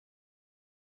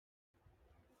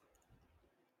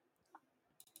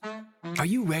Are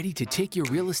you ready to take your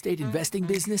real estate investing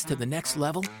business to the next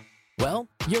level? Well,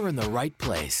 you're in the right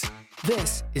place.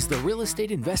 This is the Real Estate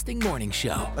Investing Morning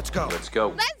Show. Let's go. Let's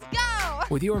go. Let's go!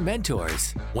 With your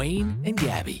mentors, Wayne and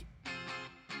Gabby.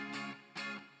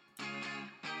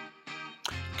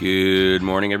 Good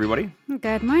morning, everybody.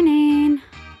 Good morning.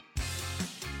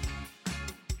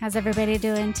 How's everybody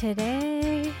doing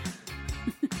today?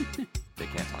 They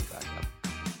can't talk back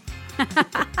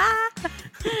up.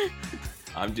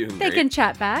 I'm doing They great. can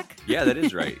chat back. Yeah, that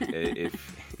is right.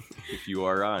 If you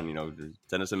are on,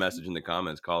 send us a message in the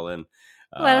comments, call in.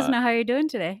 Let us know how you're doing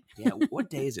today. Yeah, what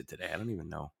day is it today? I don't even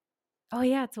know. Oh,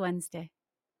 yeah, it's Wednesday.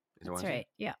 Is it That's Wednesday? right.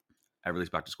 Yeah.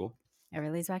 Everybody's back to school.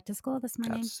 Everybody's back to school this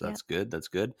morning. That's good. That's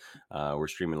good. We're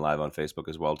streaming live on Facebook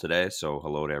as well today. So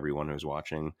hello to everyone who's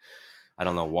watching. I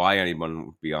don't know why anyone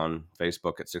would be on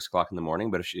Facebook at 6 o'clock in the morning,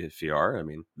 but if you are, I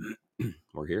mean,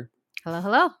 we're here.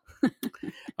 Hello.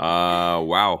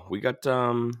 Wow, we got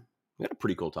a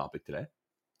pretty cool topic today.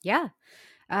 Yeah.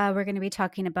 We're going to be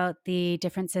talking about the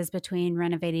differences between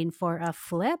renovating for a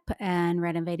flip and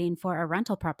renovating for a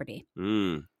rental property.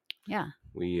 Yeah.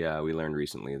 We learned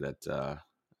recently that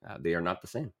they are not the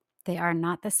same. They are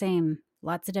not the same.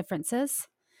 Lots of differences.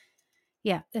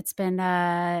 Yeah, it's been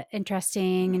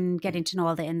interesting and getting to know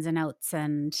all the ins and outs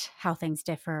and how things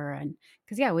differ. And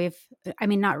because,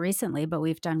 not recently, but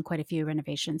we've done quite a few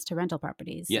renovations to rental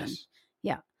properties. Yes. And,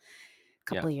 a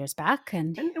couple of years back.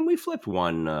 And we flipped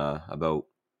one about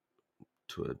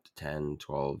 10,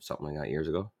 12, something like that years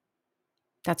ago.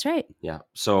 That's right. Yeah.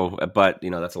 So, but,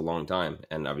 that's a long time.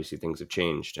 And obviously things have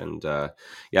changed. And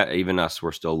even us,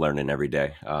 we're still learning every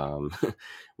day.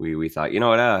 We thought,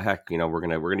 heck, we're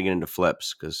going to get into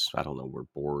flips because, I don't know, we're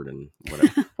bored and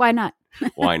whatever. Why not?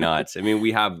 Why not? I mean,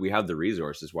 we have the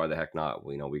resources. Why the heck not?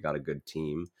 We we got a good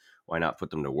team. Why not put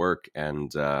them to work?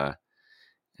 And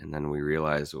then we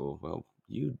realized, well,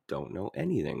 you don't know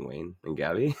anything, Wayne and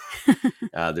Gabby.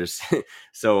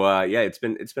 It's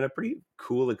been a pretty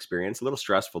cool experience. A little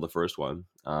stressful the first one,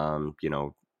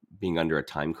 being under a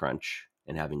time crunch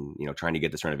and having trying to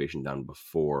get this renovation done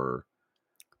before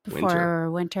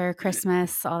winter,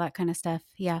 Christmas, all that kind of stuff.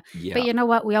 Yeah. Yeah. But you know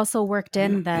what? We also worked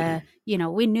in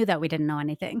we knew that we didn't know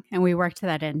anything, and we worked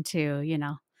that into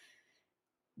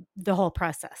the whole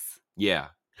process. Yeah.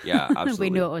 Yeah,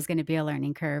 absolutely. We knew it was going to be a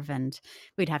learning curve, and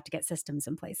we'd have to get systems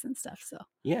in place and stuff. So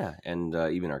yeah, and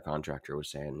even our contractor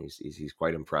was saying he's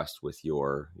quite impressed with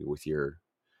your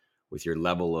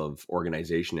level of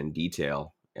organization and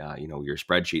detail. Your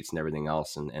spreadsheets and everything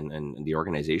else, and the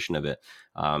organization of it.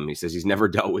 He says he's never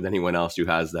dealt with anyone else who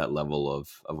has that level of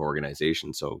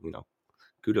organization. So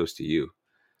kudos to you.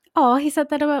 Oh, he said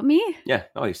that about me? Yeah.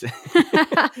 Oh, he said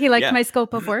he liked my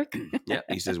scope of work. Yeah.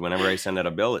 He says, whenever I send out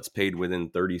a bill, it's paid within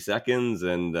 30 seconds.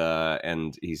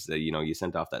 And he's, you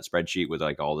sent off that spreadsheet with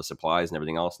like all the supplies and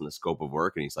everything else and the scope of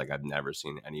work. And he's like, I've never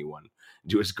seen anyone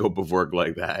do a scope of work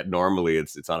like that. Normally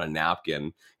it's on a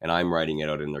napkin and I'm writing it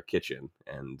out in their kitchen.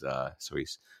 And so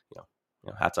he's,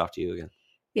 hats off to you again.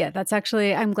 Yeah, that's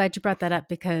actually, I'm glad you brought that up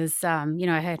because, I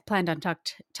had planned on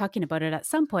talking about it at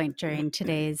some point during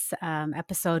today's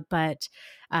episode, but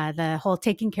the whole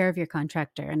taking care of your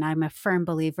contractor. And I'm a firm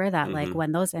believer that like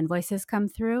when those invoices come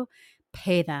through,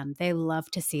 pay them. They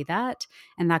love to see that.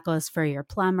 And that goes for your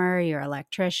plumber, your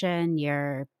electrician,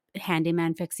 your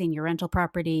handyman fixing your rental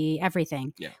property,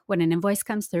 everything. Yeah. When an invoice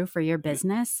comes through for your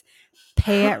business,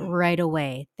 pay it right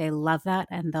away. They love that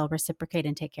and they'll reciprocate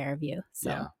and take care of you.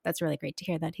 So that's really great to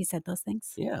hear that he said those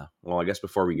things. Yeah. Well, I guess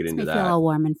before we get into that, I feel all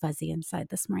warm and fuzzy inside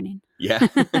this morning. Yeah.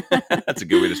 That's a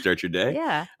good way to start your day.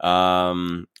 Yeah.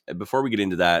 Before we get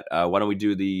into that, why don't we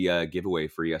do the giveaway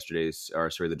for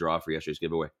the draw for yesterday's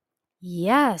giveaway?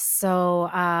 Yes. So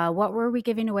what were we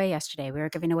giving away yesterday? We were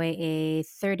giving away a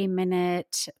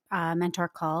 30-minute mentor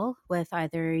call with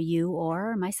either you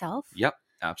or myself. Yep,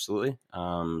 absolutely.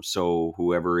 So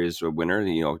whoever is a winner,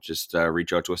 just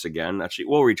reach out to us again. Actually,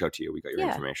 we'll reach out to you. We got your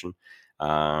information.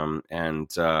 And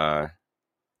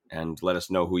let us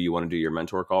know who you want to do your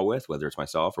mentor call with, whether it's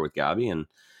myself or with Gabby, and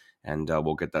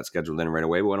we'll get that scheduled in right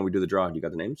away. But why don't we do the draw? You got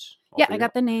the names? Yeah, I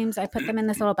got the names. I put them in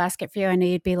this little basket for you. I knew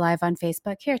you'd be live on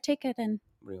Facebook. Here, take it. And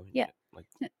really? Okay.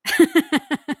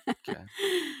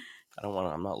 I don't want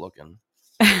to. I'm not looking.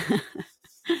 All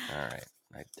right.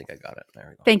 I think I got it. There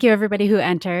we go. Thank you, everybody who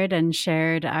entered and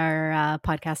shared our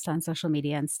podcast on social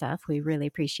media and stuff. We really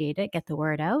appreciate it. Get the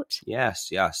word out. Yes.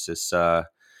 It's going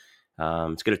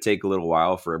to take a little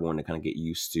while for everyone to kind of get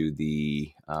used to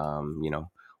the,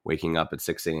 waking up at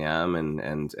 6 a.m.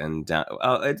 and down.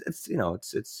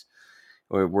 It's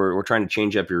we're trying to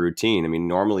change up your routine. I mean,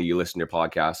 normally you listen to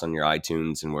podcasts on your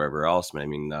iTunes and wherever else, but I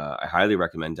mean, I highly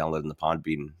recommend downloading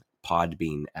the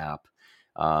Podbean app.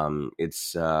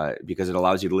 It's because it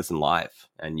allows you to listen live,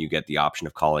 and you get the option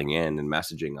of calling in and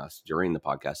messaging us during the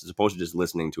podcast, as opposed to just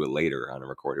listening to it later on a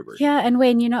recorded version. Yeah, and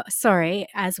Wayne, sorry,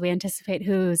 as we anticipate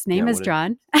whose name is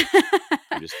drawn.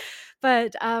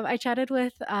 But I chatted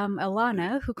with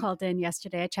Alana, who called in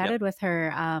yesterday. I chatted with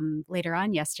her later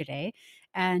on yesterday,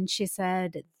 and she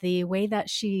said the way that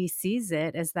she sees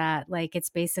it is that, like, it's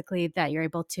basically that you're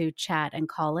able to chat and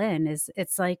call in.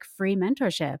 It's like free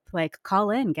mentorship. Like, call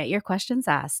in, get your questions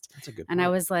asked. That's a good point. And I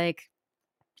was like,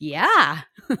 yeah.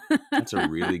 That's a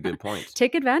really good point.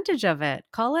 Take advantage of it.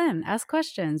 Call in, ask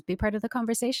questions, be part of the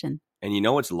conversation. And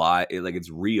it's live, like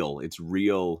it's real. It's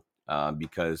real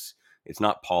because it's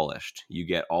not polished. You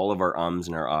get all of our ums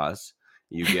and our ahs.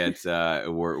 You get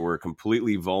we're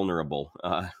completely vulnerable.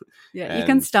 Yeah, you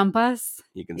can stump us.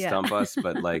 You can stump us,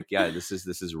 but like, this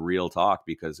is real talk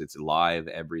because it's live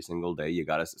every single day. You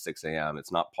got us at 6 a.m.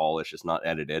 It's not polished. It's not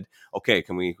edited. Okay,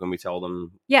 can we tell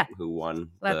them who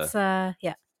won? Let's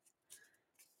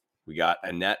We got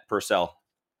Annette Purcell.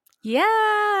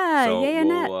 Yeah. So yay,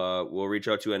 Annette. We'll reach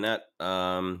out to Annette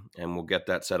and we'll get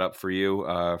that set up for you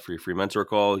for your free mentor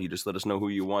call. You just let us know who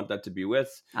you want that to be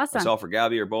with. Awesome. Myself or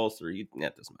Gabby or both, or it doesn't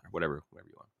matter. Whatever you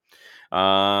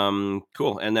want.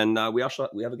 Cool. And then we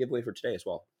have a giveaway for today as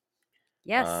well.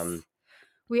 Yes.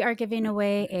 We are giving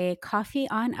away a coffee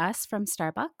on us from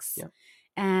Starbucks. Yeah.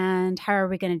 And how are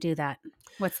we going to do that?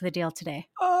 What's the deal today?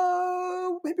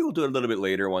 Maybe we'll do it a little bit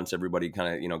later once everybody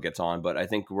kind of gets on, but I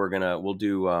think we'll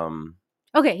do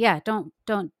okay, yeah, don't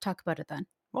talk about it then.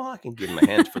 Well, I can give them a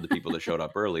hint for the people that showed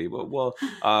up early. Well,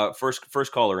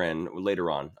 first caller in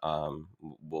later on.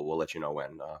 We'll let you know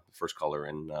when first caller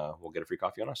in. We'll get a free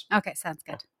coffee on us. Okay, sounds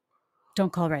good.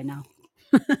 Don't call right now.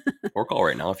 Or call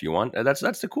right now if you want. That's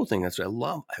the cool thing. That's what I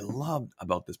love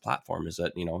about this platform is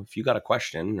that if you got a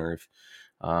question or if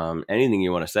anything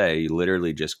you want to say, you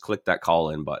literally just click that call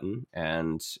in button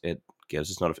and it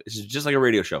gives us notification. It's just like a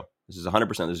radio show. This is 100%.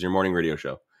 This is your morning radio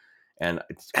show. And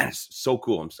it's so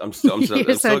cool. I'm so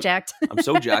jacked. I'm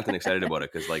so jacked and excited about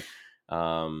it because, like,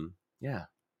 you're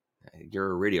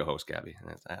a radio host, Gabby.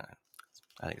 I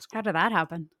think it's cool. How did that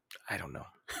happen? I don't know.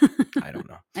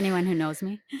 Anyone who knows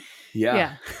me?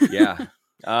 Yeah.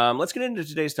 Let's get into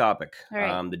today's topic. All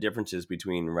right. The differences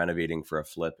between renovating for a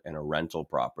flip and a rental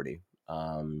property.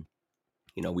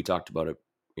 We talked about it,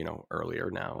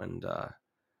 earlier now, and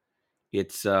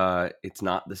it's not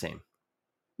the same.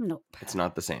 Nope. It's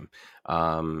not the same.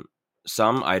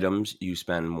 Some items you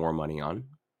spend more money on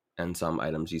and some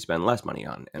items you spend less money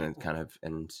on. And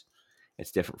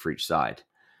it's different for each side.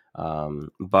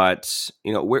 But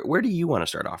where do you want to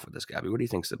start off with this, Gabby? What do you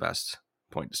think is the best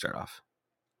point to start off?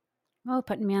 Oh,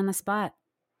 putting me on the spot.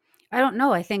 I don't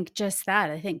know. I think just that.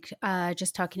 I think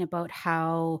just talking about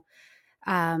how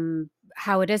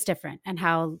it is different and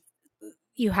how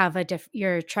you have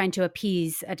you're trying to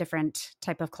appease a different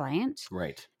type of client.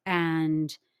 Right.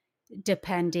 And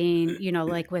depending,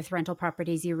 like with rental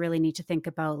properties, you really need to think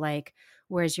about like,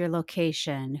 where's your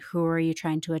location? Who are you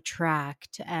trying to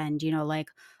attract? And, like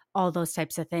all those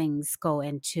types of things go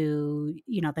into,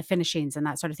 the finishings and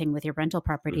that sort of thing with your rental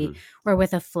property. Mm-hmm. Where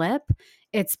with a flip,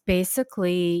 it's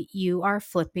basically you are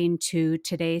flipping to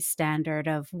today's standard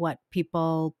of what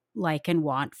people like and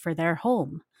want for their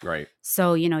home. Right.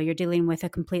 So, you're dealing with a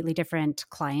completely different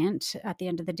client at the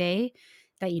end of the day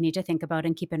that you need to think about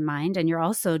and keep in mind. And you're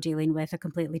also dealing with a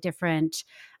completely different,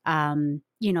 I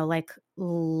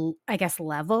guess,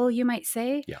 level, you might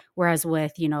say. Yeah. Whereas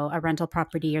with, a rental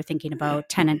property, you're thinking about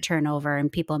tenant turnover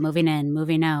and people moving in,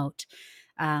 moving out.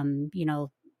 Kind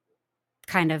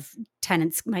of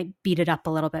tenants might beat it up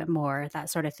a little bit more, that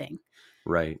sort of thing.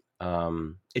 Right.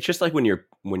 It's just like when you're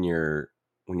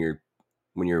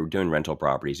doing rental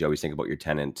properties, you always think about your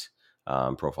tenant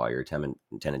profile, your tenant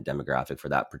demographic for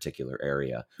that particular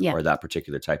area or that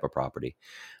particular type of property.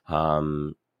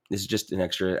 This is just an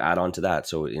extra add-on to that.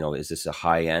 So, is this a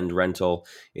high-end rental?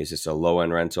 Is this a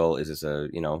low-end rental? Is this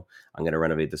I'm going to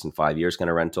renovate this in 5 years kind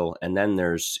of rental? And then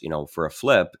there's, for a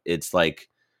flip, it's like,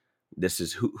 this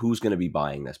is who's going to be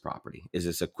buying this property. Is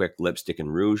this a quick lipstick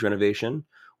and rouge renovation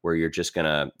where you're just going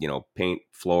to, paint,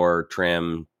 floor,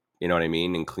 trim, you know what I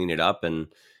mean, and clean it up and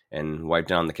wipe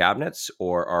down the cabinets?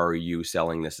 Or are you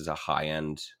selling this as a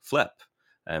high-end flip?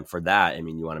 And for that, I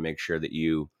mean, you want to make sure that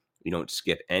you don't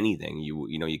skip anything.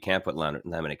 You can't put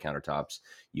laminate countertops.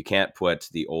 You can't put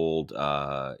the old,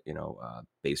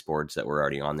 baseboards that were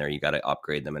already on there. You got to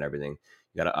upgrade them and everything.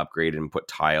 You got to upgrade and put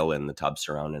tile in the tub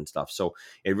surround and stuff. So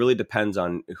it really depends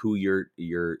on who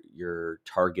your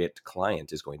target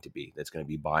client is going to be that's going to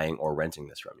be buying or renting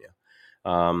this from you.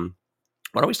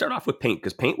 Why don't we start off with paint?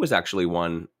 Because paint was actually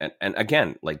one, and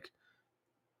again, like,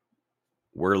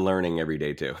 we're learning every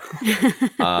day too.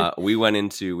 We went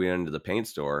into the paint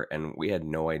store and we had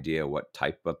no idea what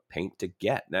type of paint to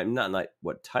get. Not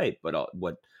what type, but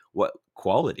what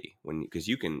quality. Because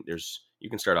you can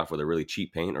start off with a really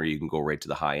cheap paint, or you can go right to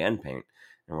the high end paint.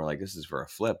 And we're like, this is for a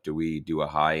flip. Do we do a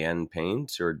high end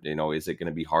paint, or is it going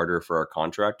to be harder for our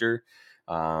contractor?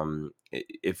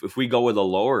 If we go with a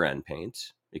lower end paint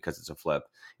because it's a flip,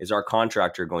 is our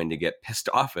contractor going to get pissed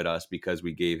off at us because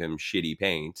we gave him shitty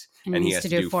paint and he has to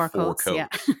do four coats? Yeah.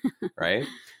 Right.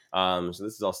 So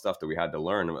this is all stuff that we had to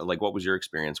learn. Like, what was your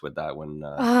experience with that when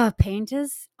paint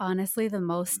is honestly the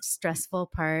most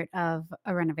stressful part of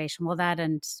a renovation. Well, that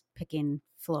and picking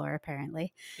floor,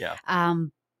 apparently. Yeah.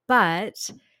 But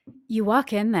you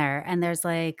walk in there and there's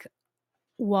like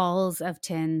walls of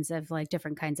tins of like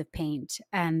different kinds of paint,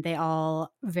 and they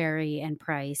all vary in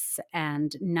price,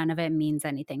 and none of it means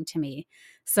anything to me.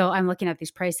 So I'm looking at these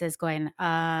prices going,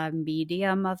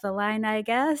 medium of the line, I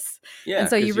guess. Yeah. And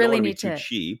so you really need to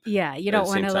cheap. Yeah. You don't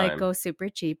want to like go super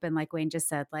cheap. And like Wayne just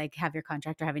said, like have your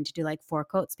contractor having to do like 4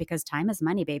 coats, because time is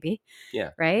money, baby. Yeah.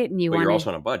 Right. And you're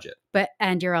also on a budget.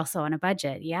 And you're also on a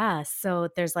budget. Yeah. So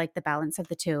there's like the balance of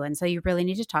the two. And so you really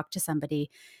need to talk to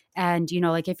somebody. And,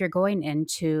 like if you're going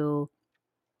into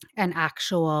an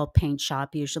actual paint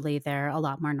shop, usually they're a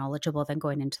lot more knowledgeable than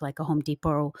going into like a Home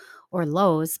Depot or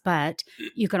Lowe's, but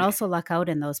you can also luck out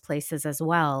in those places as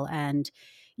well. And,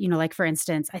 like for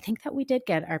instance, I think that we did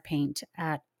get our paint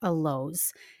at a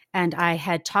Lowe's. And I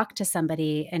had talked to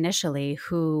somebody initially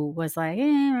who was like,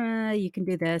 you can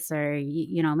do this, or,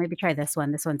 maybe try this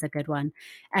one. This one's a good one.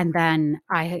 And then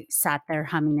I sat there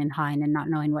humming and hawing and not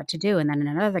knowing what to do. And then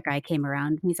another guy came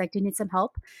around and he's like, do you need some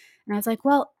help? And I was like,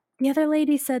 well, the other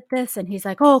lady said this. And he's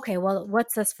like, oh, okay, well,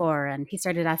 what's this for? And he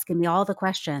started asking me all the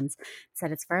questions.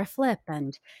 Said it's for a flip.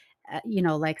 And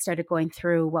like started going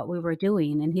through what we were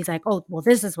doing. And he's like, oh, well,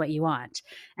 this is what you want.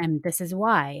 And this is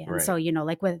why. And so,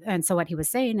 so what he was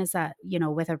saying is that,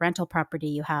 with a rental property,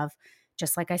 you have,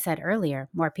 just like I said earlier,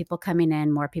 more people coming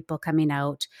in, more people coming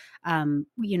out,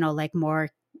 like more,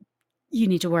 you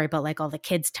need to worry about like all the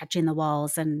kids touching the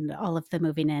walls and all of the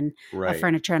moving in of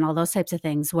furniture and all those types of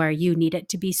things, where you need it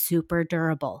to be super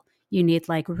durable. You need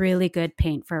like really good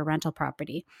paint for a rental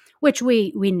property, which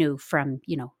we knew from,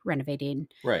 renovating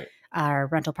our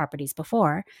rental properties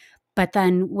before. But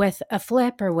then with a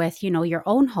flip or with, your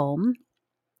own home,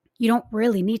 you don't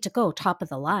really need to go top of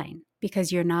the line,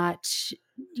 because you're not,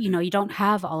 you don't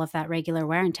have all of that regular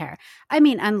wear and tear. I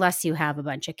mean, unless you have a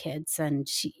bunch of kids and,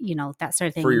 that sort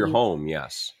of thing. For your home,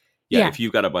 yes. Yeah, if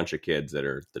you've got a bunch of kids that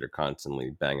are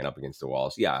constantly banging up against the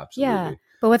walls. Yeah, absolutely. Yeah.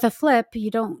 But with a flip,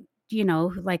 you don't,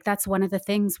 like that's one of the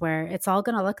things where it's all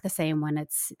going to look the same when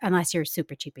it's, unless you're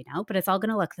super cheaping out, but it's all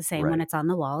going to look the same when it's on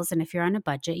the walls. And if you're on a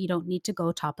budget, you don't need to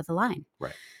go top of the line.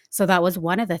 Right. So that was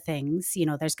one of the things,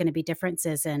 there's going to be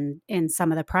differences in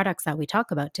some of the products that we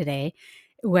talk about today,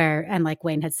 where, and like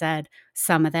Wayne had said,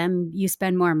 some of them you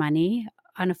spend more money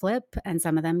on a flip and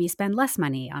some of them you spend less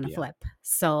money on a flip.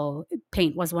 So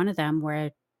paint was one of them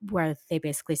where they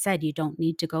basically said you don't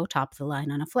need to go top of the line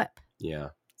on a flip. Yeah.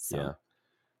 So. Yeah.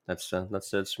 That's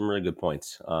some really good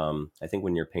points. I think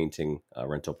when you're painting a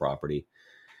rental property,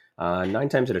 9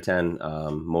 times out of 10,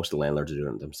 most of the landlords are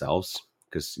doing it themselves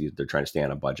because they're trying to stay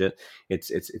on a budget.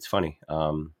 It's funny.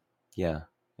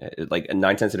 Like 9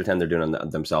 times out of 10, they're doing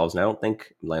it themselves, and I don't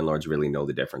think landlords really know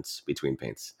the difference between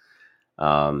paints.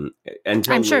 And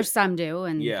I'm sure some do,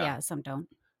 and some don't.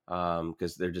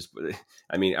 Because they're just,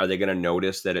 I mean, are they going to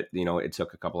notice that it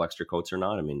took a couple extra coats or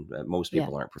not? I mean, most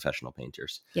people aren't professional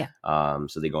painters. Yeah.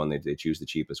 So they go and they choose the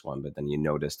cheapest one, but then you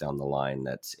notice down the line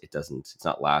that it's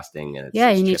not lasting. And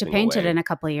you need to paint it in a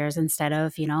couple of years instead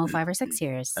of, 5 or 6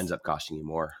 years. Ends up costing you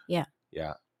more. Yeah.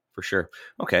 Yeah, for sure.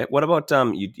 Okay. What about,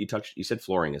 you said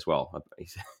flooring as well.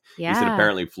 You said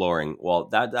apparently flooring. Well,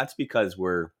 that's because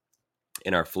we're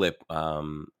in our flip,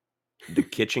 the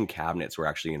kitchen cabinets were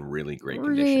actually in really great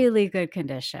condition. Really good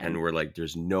condition. And we're like,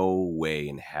 there's no way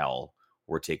in hell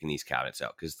we're taking these cabinets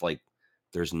out, because like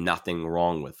there's nothing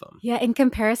wrong with them. Yeah, in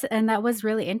comparison. And that was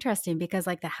really interesting because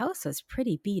like the house was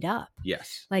pretty beat up.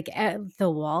 Yes. Like the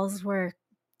walls were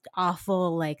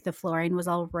awful. Like the flooring was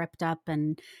all ripped up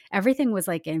and everything was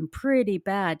like in pretty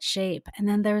bad shape. And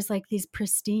then there was like these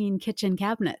pristine kitchen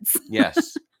cabinets.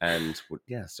 Yes. And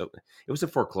so it was a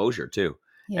foreclosure too.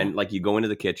 Yeah. And like you go into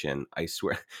the kitchen, I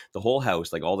swear the whole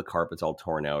house, like all the carpets all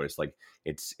torn out. It's like,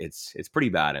 it's pretty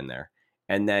bad in there.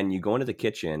 And then you go into the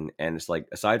kitchen and it's like,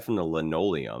 aside from the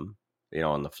linoleum,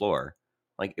 on the floor,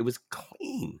 like it was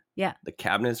clean. Yeah. The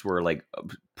cabinets were like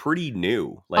pretty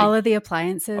new. All Like of the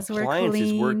appliances were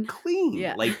clean. clean,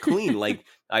 Yeah. like clean. Like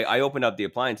I opened up the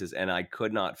appliances and I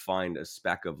could not find a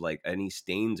speck of like any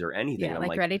stains or anything. Yeah, I'm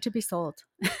like ready to be sold.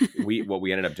 what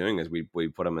we ended up doing is we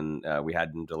put them in, we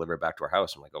had them deliver back to our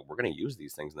house. I'm like, oh, we're going to use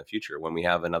these things in the future when we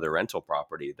have another rental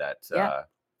property that Yeah.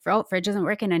 Fridge isn't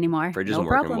working anymore. fridge No isn't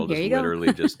working. problem. We'll Here just you go.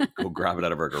 literally just go grab it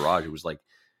out of our garage. It was like,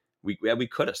 we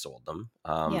could have sold them,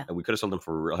 Yeah. and we could have sold them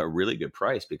for a really good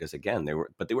price because again, they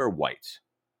were white,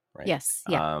 right? Yes.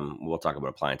 Yeah. We'll talk about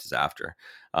appliances after,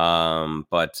 flooring.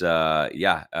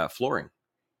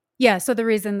 Yeah. So the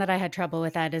reason that I had trouble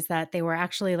with that is that they were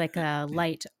actually like a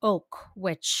light oak,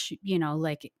 which,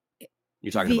 like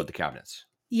You're talking about the cabinets.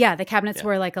 Yeah, the cabinets Yeah.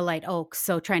 were like a light oak.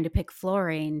 So trying to pick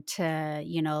flooring to,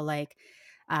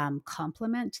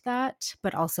 complement that,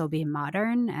 but also be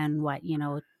modern and what,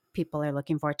 people are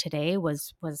looking for today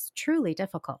was truly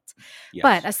difficult. Yes.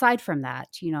 But aside from that,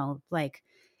 like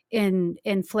in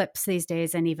flips these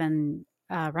days and even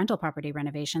rental property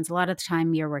renovations, a lot of the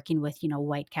time you're working with,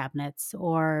 white cabinets,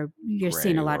 or you're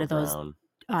seeing a Gray lot or of those brown.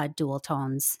 dual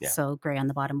tones. Yeah. So gray on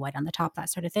the bottom, white on the top, that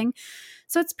sort of thing.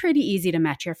 So it's pretty easy to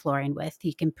match your flooring with.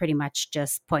 You can pretty much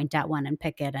just point at one and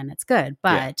pick it and it's good.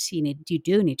 But you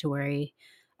do need to worry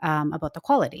about the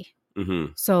quality. Mm-hmm.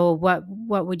 So what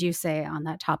would you say on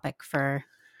that topic for,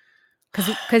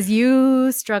 because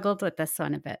you struggled with this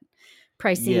one a bit,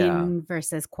 pricing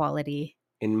versus quality?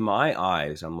 In my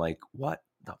eyes, I'm like, what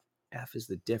the F is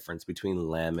the difference between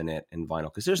laminate and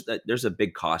vinyl? Because there's a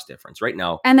big cost difference right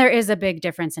now. And there is a big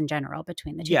difference in general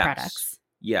between the two products.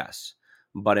 Yes.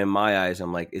 But in my eyes,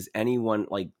 I'm like, is anyone,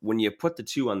 like, when you put the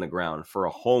two on the ground for a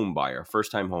home buyer,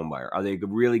 first time home buyer, are they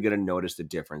really going to notice the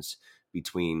difference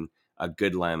between a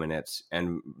good laminate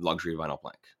and luxury vinyl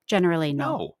plank? Generally,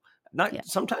 no.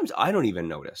 Sometimes I don't even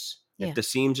notice if the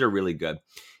seams are really good.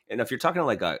 And if you're talking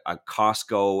like a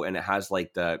Costco and it has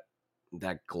like that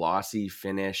glossy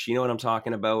finish, you know what I'm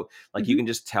talking about? Like you can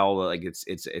just tell like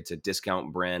it's a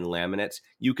discount brand laminates.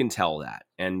 You can tell that.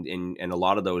 And a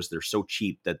lot of those, they're so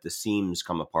cheap that the seams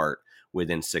come apart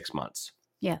within 6 months.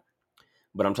 Yeah.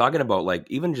 But I'm talking about like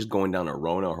even just going down to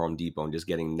Rona or Home Depot and just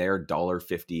getting their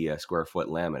 $1.50 a square foot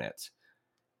laminates.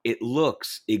 It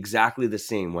looks exactly the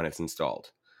same when it's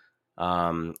installed.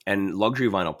 And luxury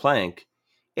vinyl plank,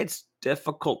 it's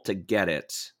difficult to get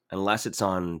it unless it's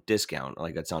on discount,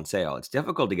 like it's on sale. It's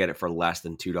difficult to get it for less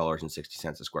than $2.60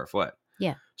 a square foot.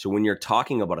 Yeah. So when you're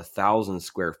talking about 1,000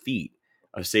 square feet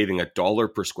of saving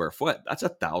 $1 per square foot, that's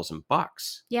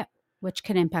 $1,000. Yeah. Which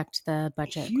can impact the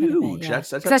budget. Huge. Quite a bit,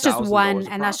 yeah. That's just one,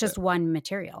 and that's just one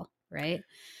material, right?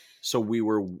 So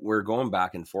we're going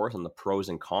back and forth on the pros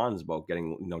and cons about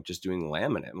getting, just doing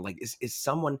laminate. I'm like, is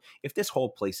someone, if this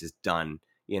whole place is done,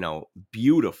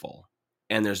 beautiful,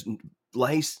 and there's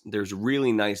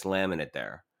really nice laminate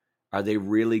there, are they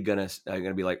really gonna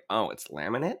be like, oh, it's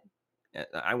laminate?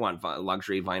 I want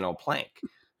luxury vinyl plank.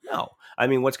 No, I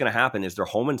mean, what's going to happen is their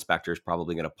home inspector is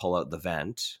probably going to pull out the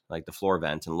vent, like the floor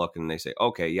vent, and look, and they say,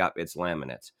 okay, yep, it's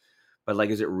laminate. But like,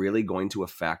 is it really going to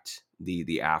affect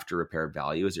the after repair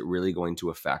value? Is it really going to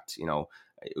affect,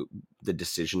 the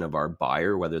decision of our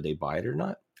buyer, whether they buy it or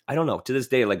not? I don't know. To this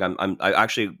day, like I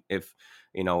actually, if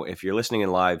you're listening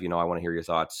in live, I want to hear your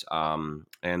thoughts.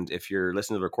 And if you're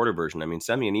listening to the recorded version, I mean,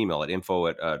 send me an email at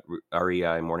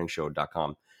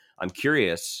info@reimorningshow.com. I'm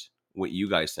curious what you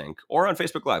guys think, or on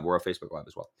Facebook Live. We're on Facebook Live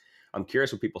as well. I'm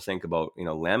curious what people think about,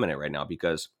 laminate right now,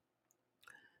 because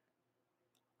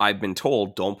I've been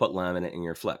told don't put laminate in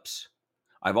your flips.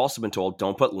 I've also been told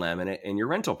don't put laminate in your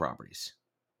rental properties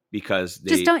because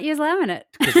they just don't use laminate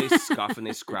because they scuff and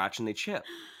they scratch and they chip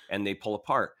and they pull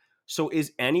apart. So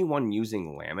is anyone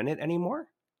using laminate anymore?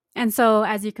 And so,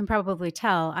 as you can probably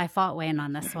tell, I fought Wayne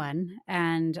on this one.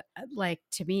 And like,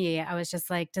 to me, I was just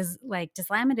like, does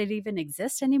laminate even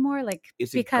exist anymore? Like,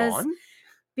 is it gone?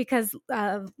 Because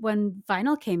when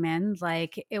vinyl came in,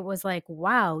 like, it was like,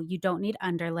 wow, you don't need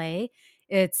underlay.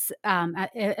 It's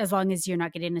as long as you're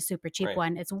not getting a super cheap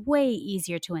one, it's way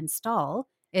easier to install.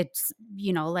 It's,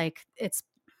 it's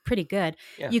pretty good.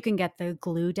 Yeah. You can get the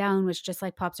glue down, which just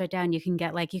like pops right down. You can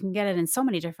get it in so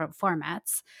many different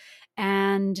formats.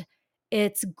 And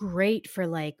it's great for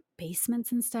like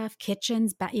basements and stuff,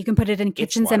 kitchens. You can put it in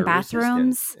kitchens and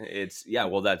bathrooms.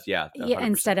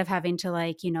 Instead of having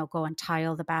to go and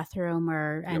tile the bathroom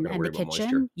and the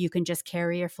kitchen, you can just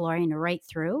carry your flooring right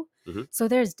through. Mm-hmm. So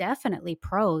there's definitely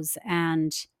pros.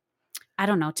 And I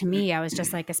don't know. To me, I was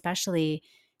just like, especially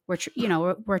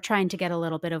we're trying to get a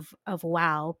little bit of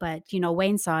wow, but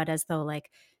Wayne saw it as though like,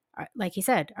 like you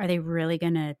said, are they really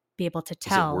going to be able to Is it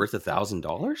tell? worth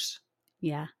 $1,000?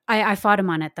 Yeah. I fought him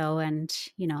on it though. And,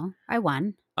 I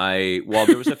won. Well,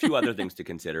 there was a few other things to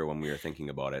consider when we were thinking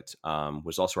about it.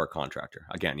 Was also our contractor.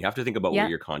 Again, you have to think about what Yeah.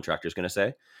 your contractor is going to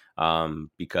say,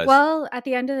 because Well, at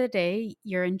the end of the day,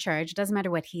 you're in charge. It doesn't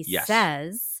matter what he yes,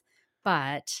 says,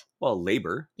 but well,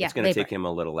 labor, yeah, it's going to take labor. him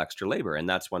a little extra labor, and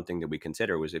that's one thing that we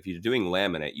consider was if you're doing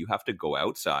laminate, you have to go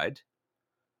outside,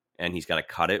 and he's got to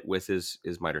cut it with his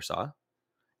miter saw,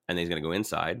 and then he's going to go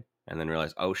inside, and then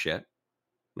realize, oh shit,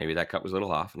 maybe that cut was a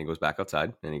little off, and he goes back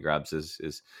outside and he grabs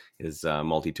his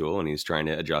multi tool and he's trying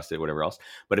to adjust it, whatever else.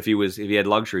 But if he had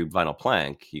luxury vinyl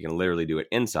plank, he can literally do it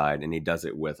inside, and he does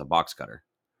it with a box cutter.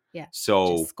 Yeah. Just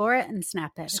So score it and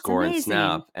snap it. It's score and amazing.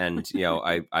 snap, and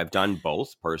I've done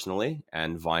both personally,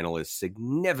 and vinyl is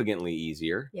significantly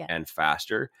easier Yeah. and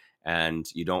faster, and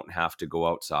you don't have to go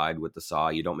outside with the saw.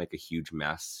 You don't make a huge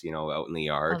mess out in the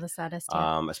yard. All the saddest.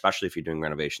 Yeah. Especially if you're doing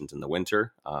renovations in the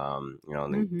winter, and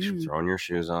then Mhm. throwing your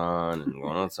shoes on and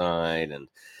going outside. And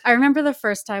I remember the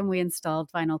first time we installed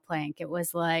vinyl plank. It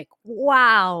was like,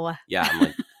 wow. yeah, I'm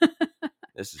like,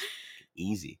 this is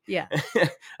easy. Yeah.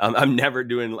 I'm never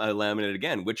doing laminate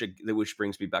again, which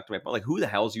brings me back to my point. Like, who the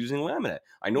hell's using laminate?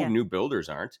 I know Yeah. new builders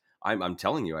aren't. I'm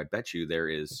telling you, I bet you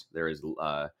there's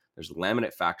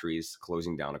laminate factories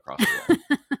closing down across the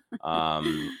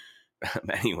world.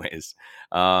 Anyways,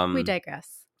 We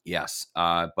digress. yes.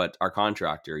 But our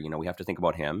contractor, we have to think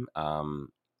about him.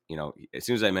 As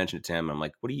soon as I mentioned it to him, I'm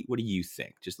like, what do you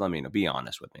think? Just let me know. Be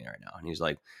honest with me right now. And he's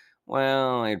like,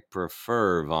 well, I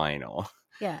prefer vinyl.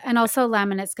 Yeah. And also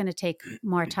laminate's going to take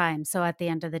more time. So at the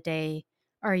end of the day,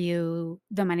 are you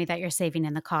the money that you're saving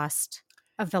in the cost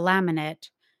of the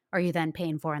laminate, are you then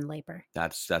paying for in labor?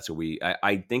 That's what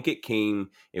I think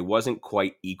it wasn't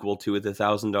quite equal to the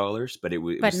 $1,000, but it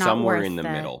was not somewhere worth in the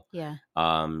middle. Yeah.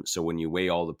 So when you weigh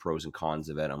all the pros and cons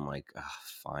of it, I'm like,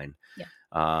 fine. Yeah.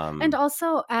 And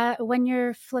also, when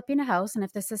you're flipping a house, and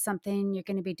if this is something you're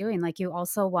going to be doing, like you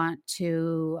also want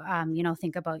to,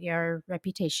 think about your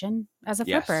reputation as a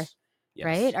flipper, yes.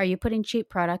 right? Are you putting cheap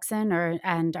products in,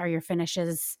 and are your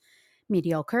finishes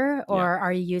mediocre, or Yeah.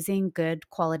 are you using good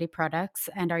quality products,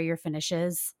 and are your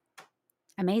finishes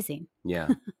amazing? Yeah.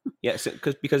 Yeah. So,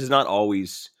 because it's not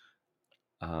always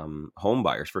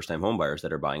first time home buyers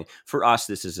that are buying. For us,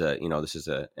 this is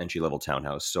a entry level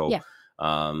townhouse, so Yeah.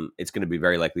 it's going to be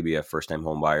very likely be a first time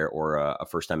home buyer or a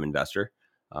first time investor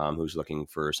who's looking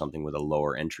for something with a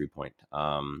lower entry point.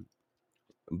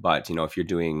 But if you're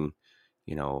doing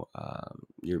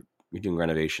you're doing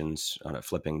renovations on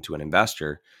flipping to an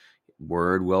investor,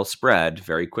 word will spread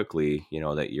very quickly,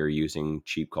 that you're using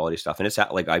cheap quality stuff. And it's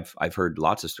like, I've heard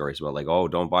lots of stories about like, oh,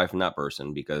 don't buy from that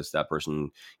person because that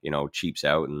person, cheaps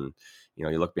out, and, you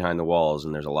look behind the walls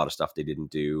and there's a lot of stuff they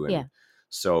didn't do. And Yeah.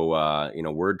 so,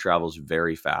 word travels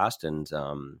very fast, and,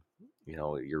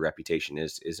 your reputation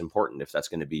is important if that's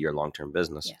going to be your long-term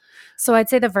business. Yeah. So I'd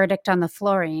say the verdict on the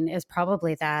flooring is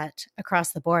probably that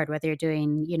across the board, whether you're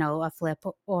doing, a flip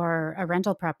or a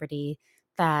rental property,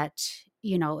 that,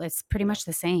 it's pretty much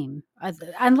the same,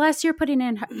 unless you're putting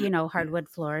in, hardwood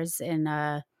floors in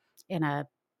a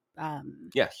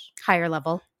Yes. higher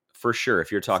level. For sure.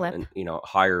 If you're talking, Flip.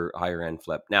 higher end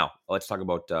flip. Now, let's talk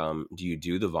about, do you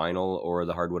do the vinyl or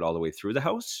the hardwood all the way through the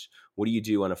house? What do you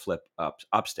do on a flip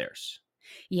upstairs?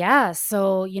 Yeah.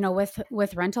 So,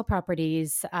 with rental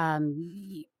properties,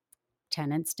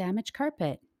 tenants damage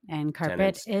carpet, and carpet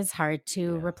Tenants, is hard to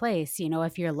yeah. replace.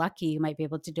 If you're lucky, you might be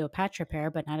able to do a patch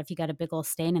repair, but not if you got a big old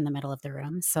stain in the middle of the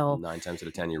room. So 9 times out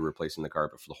of 10, you're replacing the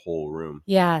carpet for the whole room.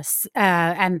 yes,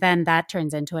 and then that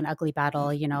turns into an ugly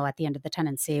battle, at the end of the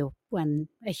tenancy, when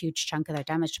a huge chunk of their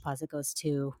damage deposit goes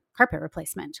to carpet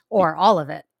replacement or all of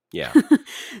it. Yeah.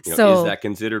 So is that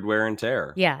considered wear and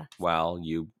tear? yeah. Well,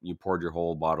 you poured your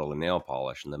whole bottle of nail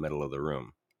polish in the middle of the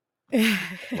room.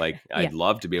 Like, I'd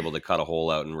love to be able to cut a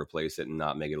hole out and replace it and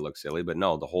not make it look silly, but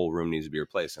no, the whole room needs to be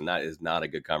replaced. And that is not a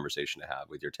good conversation to have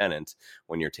with your tenants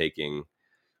when you're taking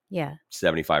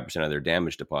 75% of their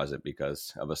damage deposit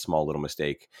because of a small little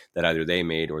mistake that either they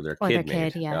made or their kid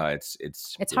made. Yeah.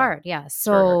 It's hard. Yeah.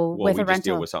 So well, with we a just rental,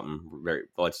 deal with something very,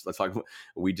 let's talk.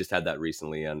 We just had that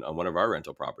recently on one of our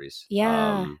rental properties.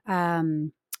 yeah.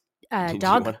 A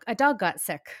dog got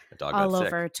sick all sick.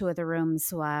 over two of the rooms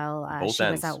while she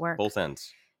was at work. Both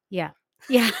ends. Yeah.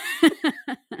 Yeah.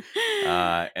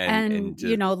 And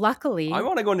luckily, I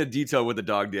want to go into detail what the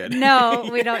dog did. No,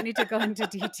 we don't need to go into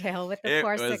detail with the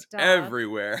poor sick dog.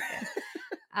 Everywhere.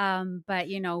 But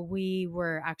we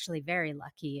were actually very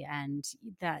lucky, and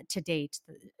that to date,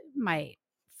 my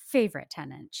favorite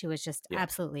tenant. She was just Yeah.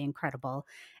 absolutely incredible.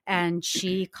 And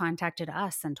she contacted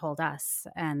us and told us.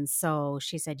 And so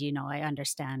she said, I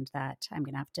understand that I'm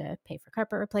going to have to pay for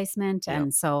carpet replacement. Yeah.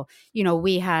 And so,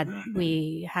 we had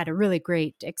a really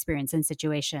great experience and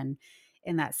situation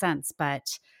in that sense,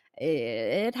 but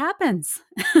it happens.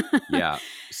 Yeah.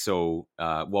 So,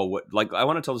 I want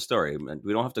to tell the story.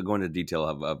 We don't have to go into detail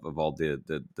of all the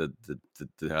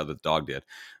how the dog did,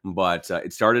 but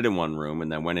it started in one room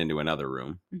and then went into another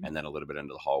room Mhm. and then a little bit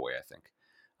into the hallway, I think.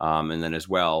 And then as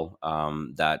well,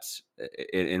 that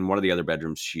in one of the other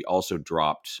bedrooms, she also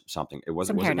dropped something. It Some hair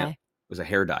wasn't it. dye. It was a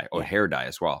hair dye. Oh, Yeah. hair dye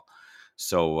as well.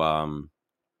 So,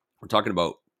 we're talking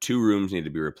about 2 rooms need to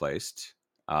be replaced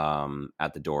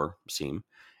at the door seam,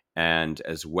 and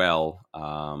as well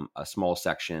a small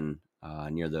section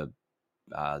near the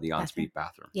Bathroom. ensuite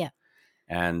bathroom. Yeah.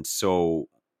 And so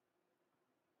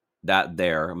that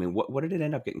there, I mean, what did it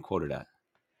end up getting quoted at?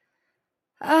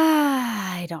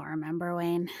 I don't remember,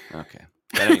 Wayne. Okay,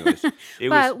 but anyways, it was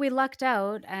But we lucked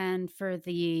out, and for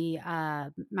the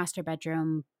master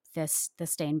bedroom, the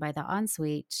stain by the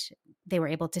ensuite, they were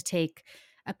able to take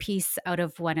a piece out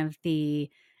of one of the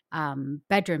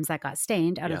bedrooms that got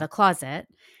stained out of Yeah. the closet,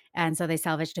 and so they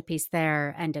salvaged a piece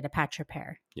there and did a patch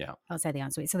repair Yeah. outside the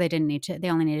ensuite. So they didn't need to; they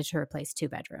only needed to replace 2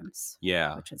 bedrooms.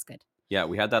 Yeah. Which was good. Yeah,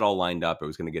 we had that all lined up. It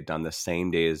was going to get done the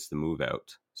same day as the move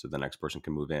out, so the next person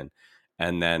can move in.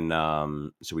 And then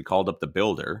so we called up the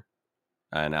builder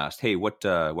and asked, "Hey, what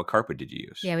carpet did you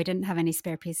use?" Yeah, we didn't have any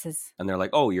spare pieces. And they're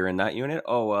like, "Oh, you're in that unit?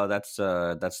 Oh, that's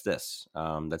this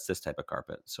type of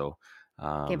carpet." So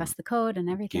Gave us the code and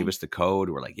everything. gave us the code.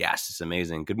 We're like, "Yes, it's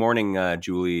amazing." Good morning,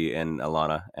 Julie and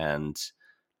Alana, and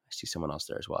I see someone else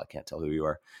there as well. I can't tell who you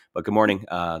are, but good morning.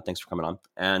 Thanks for coming on.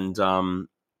 And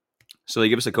so they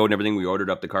give us a code and everything. We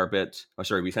ordered up the carpet. Oh,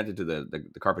 sorry, we sent it to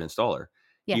the carpet installer.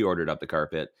 Yeah. He ordered up the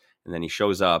carpet, and then he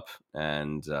shows up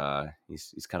and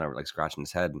he's kind of like scratching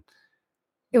his head.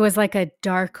 It was like a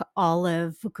dark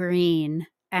olive green,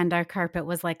 and our carpet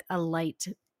was like a light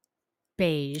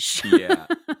beige. Yeah.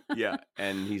 Yeah.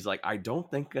 And he's like, "I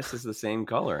don't think this is the same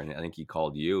color." And I think he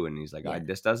called you and he's like, Yeah.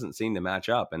 This doesn't seem to match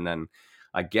up. And then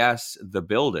I guess the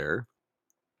builder,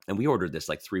 and we ordered this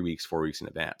like 3 weeks, 4 weeks in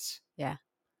advance. Yeah.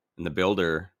 And the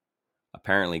builder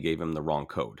apparently gave him the wrong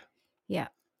code. Yeah.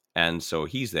 And so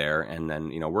he's there. And then,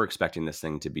 we're expecting this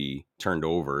thing to be turned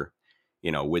over,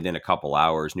 within a couple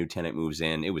hours. New tenant moves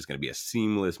in. It was going to be a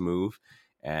seamless move.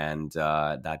 And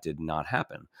that did not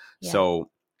happen. Yeah.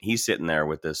 So he's sitting there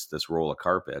with this roll of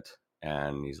carpet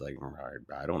and he's like,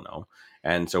 I don't know.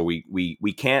 And so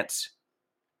we can't.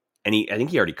 And I think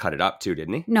he already cut it up too,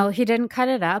 didn't he? No, he didn't cut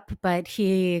it up, but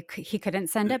he couldn't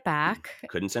send it back.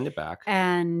 Couldn't send it back.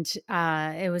 And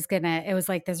it was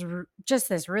like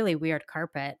this really weird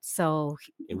carpet. So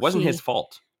it wasn't his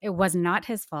fault. It was not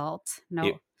his fault.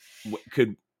 No.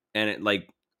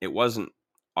 It wasn't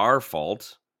our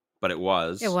fault, but it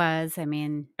was. It was. I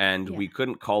mean, and we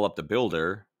couldn't call up the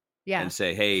builder and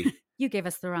say, "Hey, you gave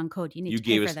us the wrong code. You need to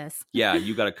pay for this." Yeah,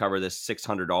 you got to cover this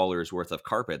 $600 worth of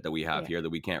carpet that we have here that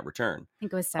we can't return. I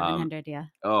think it was $700. Yeah.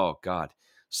 Oh God.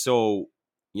 So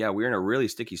yeah, we're in a really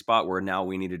sticky spot where now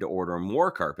we needed to order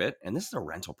more carpet, and this is a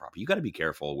rental property. You got to be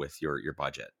careful with your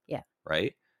budget. Yeah.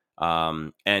 Right.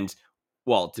 And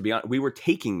well, to be honest, we were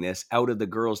taking this out of the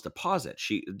girl's deposit.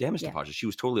 Damage deposit. She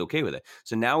was totally okay with it.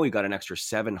 So now we got an extra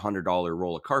 $700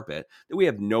 roll of carpet that we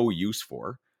have no use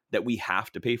for, that we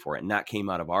have to pay for it. And that came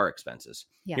out of our expenses.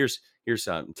 Yeah. Here's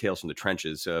tales from the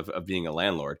trenches of being a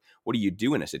landlord. What do you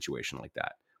do in a situation like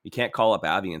that? You can't call up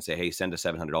Abby and say, "Hey, send us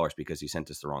 $700 because you sent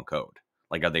us the wrong code."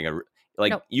 Like, are they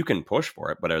nope. You can push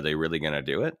for it, but are they really going to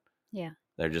do it? Yeah.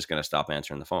 They're just going to stop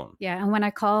answering the phone. Yeah. And when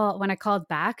I called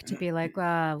back to be like,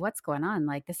 what's going on?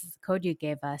 Like, this is the code you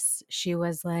gave us. She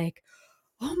was like,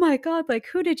 "Oh my God, like,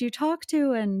 who did you talk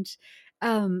to?" And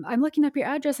I'm looking up your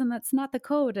address and that's not the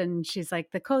code. And she's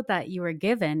like, "The code that you were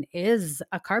given is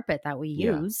a carpet that we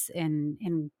use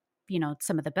in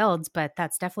some of the builds, but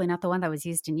that's definitely not the one that was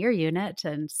used in your unit."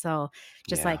 And so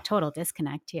just like total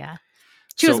disconnect. Yeah.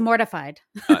 She was mortified.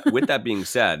 With that being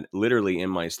said, literally in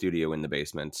my studio in the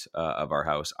basement of our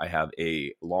house, I have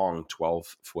a long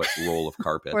 12-foot roll of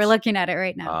carpet. We're looking at it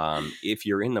right now. If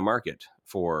you're in the market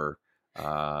for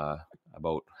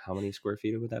about how many square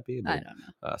feet would that be? About, I don't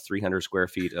know. 300 square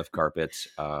feet of carpet.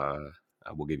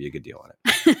 We'll give you a good deal on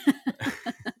it.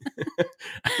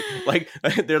 Like,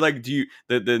 they're like, "Do you?"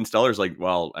 The installer's like,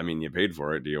 "Well, I mean, you paid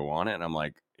for it. Do you want it?" And I'm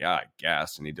like, "Yeah, I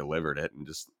guess." And he delivered it, and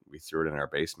just we threw it in our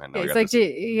basement. Now Yeah, we it's got like,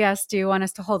 this. yes, do you want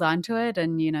us to hold on to it?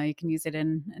 And, you can use it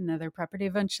in another property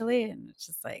eventually. And it's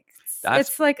just like, That's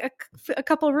it's like a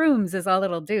couple rooms is all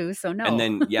it'll do. So And no.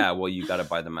 then, yeah, well, you got to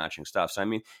buy the matching stuff. So, I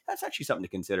mean, that's actually something to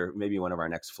consider. Maybe one of our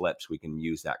next flips, we can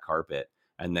use that carpet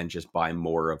and then just buy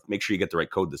more of. Make sure you get the right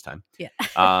code this time. Yeah.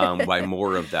 Buy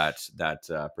more of that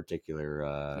particular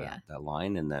Yeah. that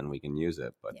line, and then we can use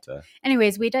it. But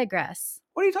Anyways, we digress.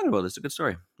 what are you talking about? This is a good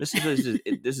story. This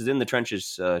is in the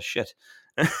trenches. Shit.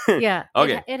 Yeah.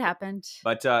 Okay. It happened.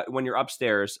 But when you're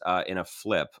upstairs in a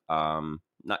flip,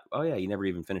 you never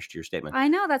even finished your statement. I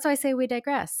know. That's why I say we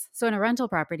digress. So in a rental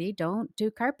property, don't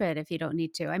do carpet if you don't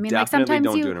need to. I mean, like Definitely sometimes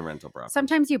don't you do it in a rental property.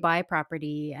 sometimes you buy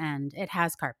property and it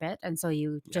has carpet, and so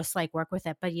you Yeah. just like work with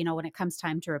it. But when it comes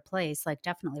time to replace, like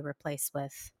definitely replace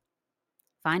with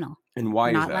vinyl. And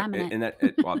why not is that? laminate.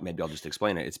 And well, maybe I'll just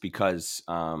explain it. It's because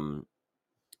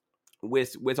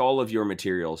with all of your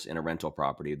materials in a rental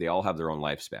property, they all have their own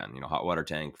lifespan. Hot water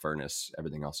tank, furnace,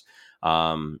 everything else,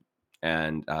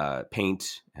 and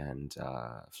paint and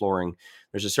flooring.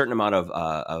 There's a certain amount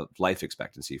of life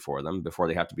expectancy for them before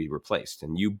they have to be replaced,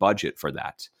 and you budget for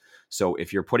that. So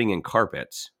if you're putting in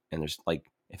carpets, and there's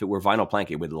if it were vinyl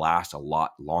plank, it would last a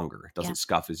lot longer. It doesn't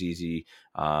scuff as easy.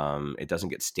 It doesn't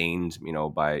get stained,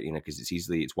 because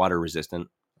it's water resistant.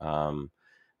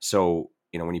 So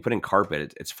when you put in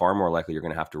carpet, it's far more likely you're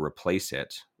going to have to replace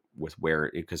it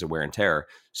because of wear and tear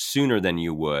sooner than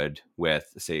you would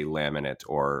with, say, laminate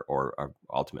or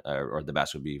ultimate, or the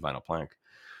best would be vinyl plank.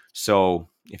 So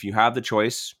if you have the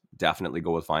choice, definitely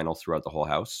go with vinyl throughout the whole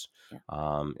house.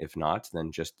 Yeah. If not,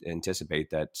 then just anticipate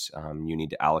that you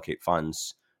need to allocate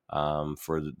funds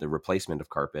for the replacement of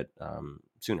carpet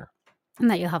sooner. And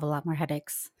that you'll have a lot more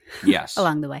headaches. Yes.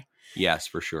 Along the way. Yes,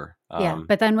 for sure.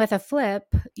 But then with a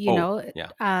flip,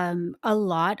 yeah. A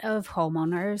lot of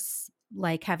homeowners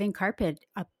like having carpet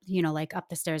up, like up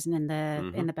the stairs and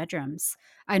in the bedrooms.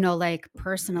 I know, like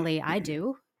personally, I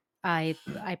do. I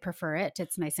prefer it.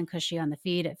 It's nice and cushy on the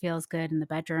feet. It feels good in the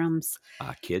bedrooms.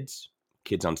 Kids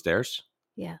on stairs.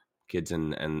 Yeah. Kids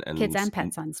and kids and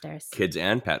pets on stairs. Kids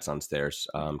and pets on stairs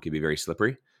can be very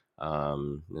slippery.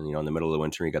 And in the middle of the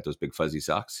winter, you got those big fuzzy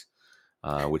socks,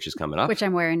 which is coming up, which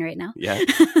I'm wearing right now. Yeah. You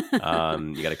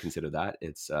got to consider that.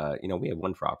 It's we have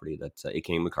one property that it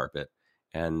came with carpet,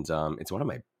 and it's one of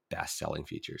my best selling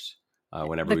features.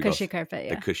 Whenever the cushy carpet,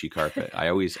 the cushy carpet. I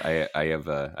have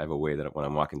a way that when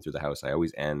I'm walking through the house, I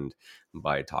always end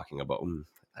by talking about.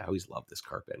 I always love this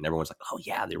carpet, and everyone's like, "Oh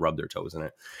yeah," they rub their toes in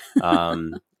it.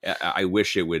 I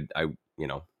wish it would.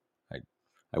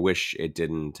 I wish it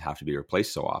didn't have to be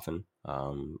replaced so often.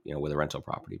 With a rental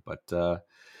property, but.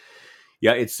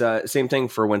 Yeah, it's same thing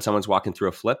for when someone's walking through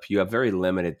a flip. You have very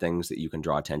limited things that you can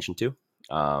draw attention to.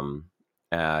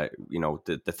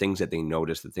 The things that they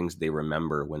notice, the things that they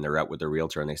remember when they're out with their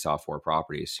realtor and they saw 4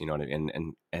 properties.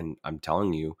 And I'm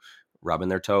telling you, rubbing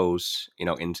their toes,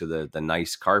 into the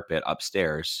nice carpet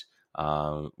upstairs,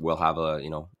 will have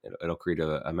it'll create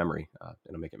a memory.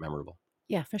 It'll make it memorable.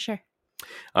 Yeah, for sure.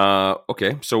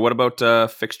 Okay, so what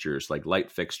about fixtures, like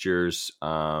light fixtures?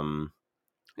 I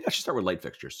should start with light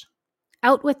fixtures.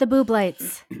 Out with the boob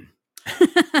lights.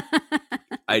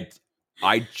 I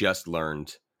just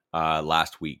learned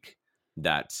last week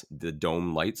that the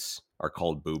dome lights are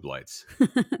called boob lights.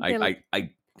 They look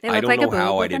I don't like know a boob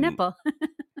how with I didn't. A nipple.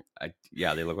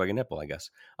 They look like a nipple, I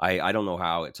guess. I don't know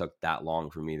how it took that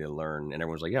long for me to learn. And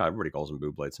everyone's like, yeah, everybody calls them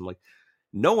boob lights. I'm like,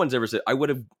 no one's ever said.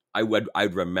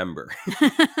 I'd remember.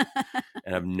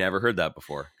 And I've never heard that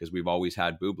before because we've always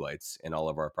had boob lights in all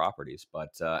of our properties.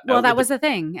 But that was the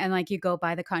thing. And like you go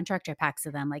buy the contractor packs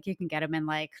of them. Like you can get them in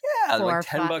like like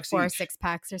 $10 4 or each. 6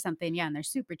 packs or something. Yeah, and they're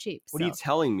super cheap. What are you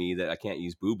telling me that I can't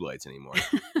use boob lights anymore?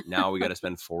 Now we got to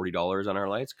spend $40 on our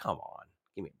lights? Come on,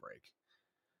 give me a break.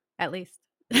 At least.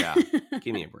 Yeah,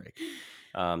 give me a break.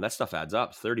 That stuff adds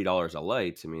up. $30 a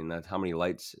light. I mean, that's how many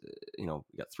lights? You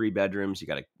got 3 bedrooms. You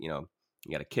got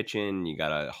you got a kitchen, you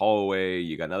got a hallway,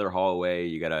 you got another hallway,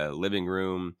 you got a living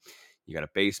room, you got a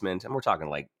basement, and we're talking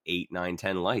like 8, 9,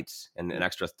 10 lights and an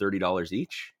extra $30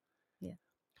 each. Yeah.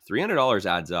 $300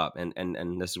 adds up.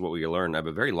 And this is what we learned. I have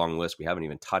a very long list. We haven't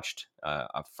even touched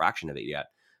a fraction of it yet.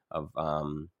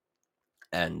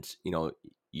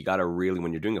 You got to really,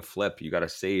 when you're doing a flip, you got to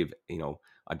save,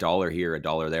 $1 here,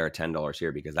 $1 there, $10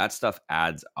 here, because that stuff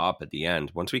adds up at the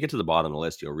end. Once we get to the bottom of the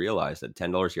list, you'll realize that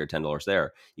 $10 here, $10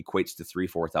 there equates to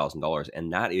 $3,000-$4,000.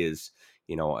 And that is,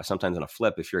 sometimes on a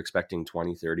flip, if you're expecting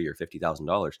 $20,000, $30,000 or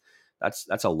 $50,000,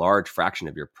 that's a large fraction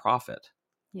of your profit,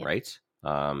 right?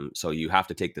 So you have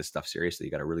to take this stuff seriously.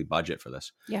 You got to really budget for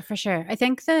this. Yeah, for sure. I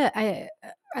think that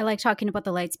I like talking about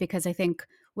the lights because I think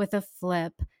with a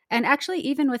flip, And actually,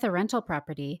 even with a rental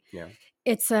property, Yeah.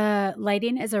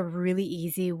 lighting is a really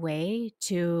easy way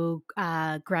to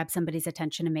grab somebody's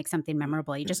attention and make something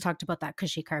memorable. You just talked about that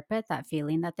cushy carpet, that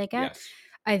feeling that they get.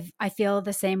 Yes. I feel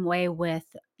the same way with,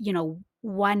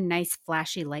 one nice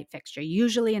flashy light fixture,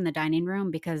 usually in the dining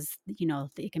room, because,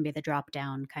 it can be the drop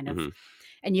down kind of, Hmm.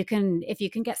 and if you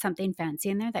can get something fancy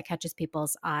in there that catches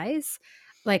people's eyes.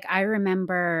 Like I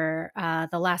remember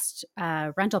the last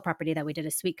rental property that we did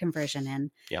a suite conversion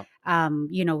in. Yeah.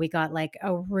 We got like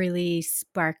a really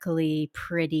sparkly,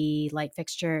 pretty light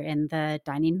fixture in the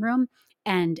dining room,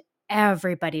 and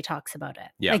everybody talks about it.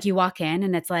 Yeah. Like you walk in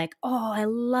and it's like, oh, I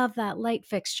love that light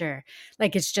fixture.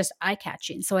 Like it's just eye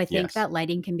catching. So I think Yes. that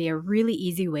lighting can be a really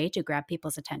easy way to grab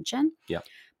people's attention. Yeah.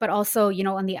 But also,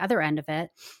 on the other end of it,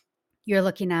 you're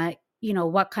looking at,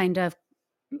 what kind of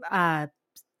uh,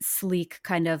 sleek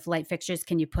kind of light fixtures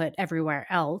can you put everywhere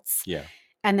else? Yeah.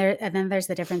 And then there's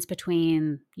the difference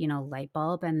between, light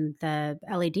bulb and the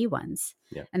LED ones.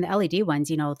 Yeah. And the LED ones,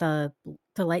 the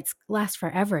lights last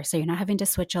forever. So you're not having to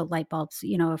switch out light bulbs,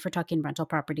 if we're talking rental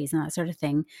properties and that sort of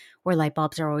thing, where light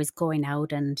bulbs are always going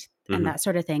out and Hmm. that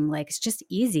sort of thing. Like it's just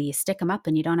easy. You stick them up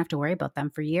and you don't have to worry about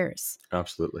them for years,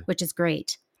 Absolutely. which is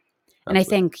great. And I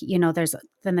think,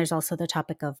 there's also the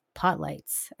topic of pot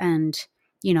lights. And,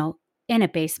 in a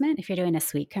basement, if you're doing a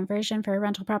suite conversion for a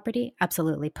rental property,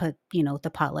 absolutely put,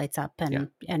 the pot lights up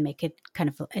and make it kind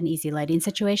of an easy lighting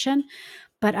situation.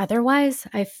 But otherwise,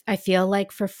 I feel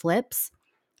like for flips,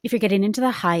 if you're getting into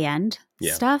the high end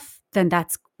stuff, then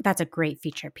that's a great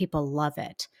feature. People love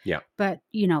it. Yeah. But,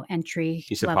 entry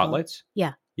You said level. pot lights?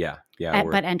 Yeah. Yeah. Yeah.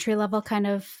 But entry level kind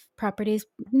of properties,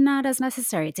 not as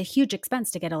necessary. It's a huge expense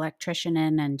to get an electrician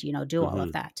in and, do all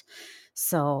of that.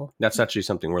 So that's actually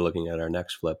something we're looking at our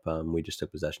next flip. We just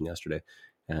took possession yesterday,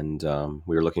 and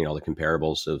we were looking at all the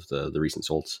comparables of the recent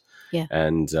solds. Yeah.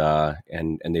 And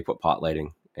they put pot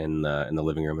lighting in the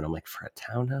living room, and I'm like, for a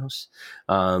townhouse?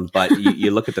 But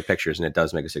you look at the pictures, and it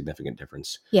does make a significant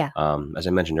difference. Yeah. As I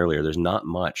mentioned earlier, there's not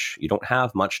much. You don't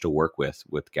have much to work with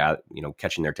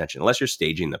catching their attention, unless you're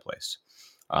staging the place,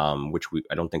 which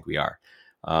I don't think we are.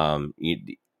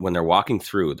 When they're walking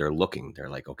through, they're looking, they're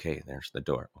like, okay, there's the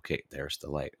door. Okay, there's the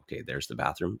light. Okay, there's the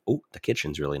bathroom. Oh, the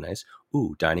kitchen's really nice.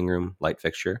 Ooh, dining room, light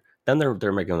fixture. Then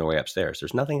they're making their way upstairs.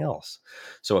 There's nothing else.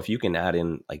 So if you can add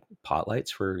in like pot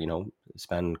lights for,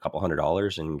 spend a couple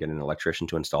 $100 and get an electrician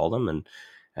to install them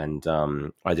and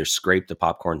either scrape the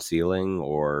popcorn ceiling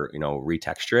or,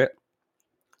 retexture it.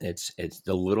 It's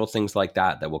the little things like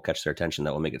that will catch their attention,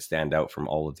 that will make it stand out from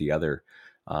all of the other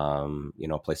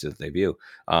places that they view.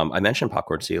 I mentioned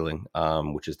popcorn ceiling,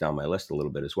 which is down my list a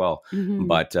little bit as well. Mm-hmm.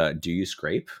 But do you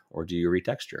scrape or do you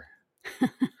retexture?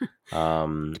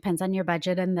 Depends on your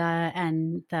budget and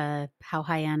the how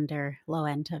high end or low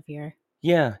end of your.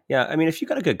 Yeah. I mean, if you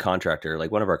got a good contractor,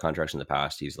 like one of our contractors in the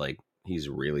past, he's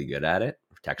really good at it,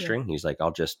 texturing. Yeah. He's like,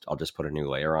 I'll just put a new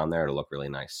layer on there to look really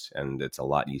nice, and it's a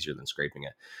lot easier than scraping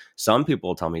it. Some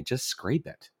people tell me just scrape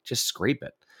it.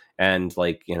 And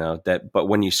like, but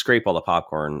when you scrape all the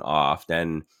popcorn off,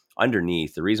 then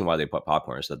underneath, the reason why they put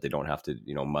popcorn is that they don't have to,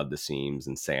 mud the seams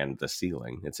and sand the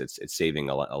ceiling. It's saving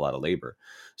a lot of labor.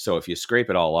 So if you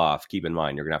scrape it all off, keep in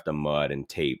mind, you're going to have to mud and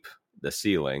tape the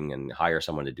ceiling and hire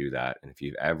someone to do that. And if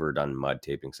you've ever done mud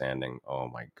taping sanding, oh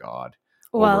my God.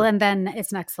 Well, and then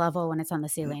it's next level when it's on the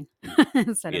ceiling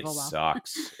instead of a wall.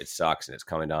 It sucks. And it's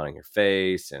coming down on your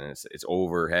face, and it's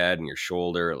overhead and your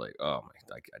shoulder. Like, oh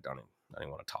my, like I don't even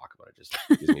want to talk about it. It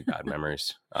just gives me bad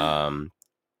memories.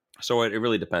 So it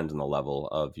really depends on the level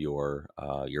of your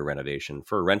renovation.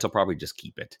 For a rental, probably just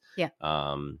keep it. Yeah.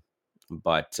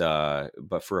 But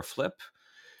for a flip,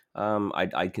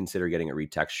 I'd consider getting it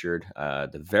retextured,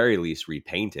 the very least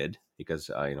repainted, because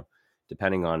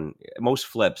depending on most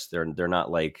flips, they're not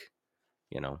like,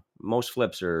 most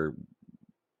flips are,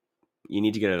 you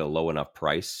need to get it at a low enough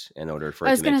price in order for it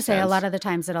to make sense. I was going to say, a lot of the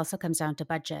times it also comes down to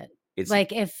budget. It's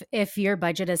like if your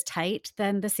budget is tight,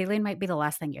 then the ceiling might be the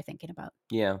last thing you're thinking about.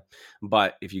 Yeah.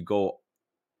 But if you go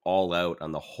all out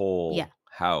on the whole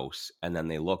house, and then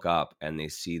they look up and they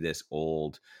see this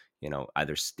old,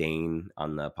 either stain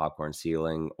on the popcorn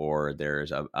ceiling, or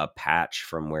there's a patch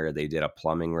from where they did a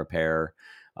plumbing repair,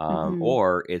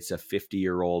 or it's a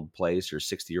 50-year-old place or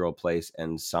 60-year-old place,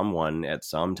 and someone at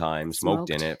some time smoked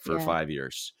in it for 5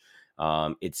 years.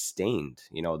 It's stained.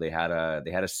 They had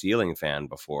a ceiling fan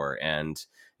before, and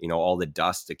all the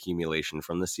dust accumulation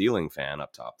from the ceiling fan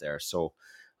up top there. So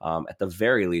at the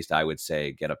very least, I would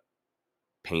say get a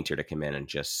painter to come in and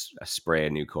just spray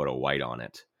a new coat of white on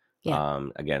it.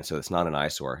 Again, so it's not an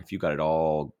eyesore. If you got it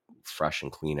all fresh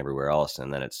and clean everywhere else,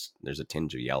 and then there's a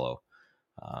tinge of yellow,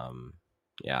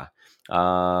 Yeah.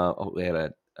 We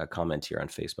have a comment here on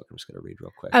Facebook. I'm just going to read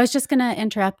real quick. I was just going to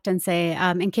interrupt and say,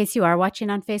 in case you are watching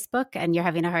on Facebook and you're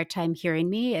having a hard time hearing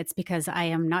me, it's because I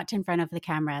am not in front of the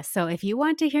camera. So if you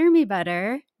want to hear me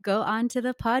better, go on to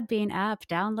the Podbean app,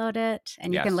 download it,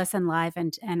 and you can listen live.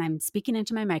 And I'm speaking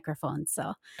into my microphone.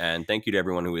 So, and thank you to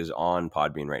everyone who is on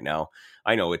Podbean right now.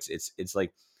 I know it's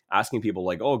like asking people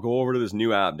like, oh, go over to this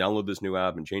new app, download this new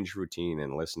app and change your routine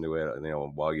and listen to it,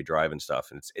 while you drive and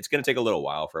stuff. And it's going to take a little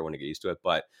while for everyone to get used to it.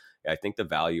 But I think the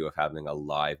value of having a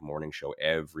live morning show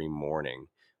every morning,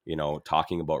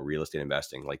 talking about real estate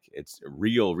investing, like it's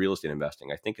real estate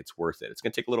investing, I think it's worth it. It's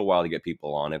going to take a little while to get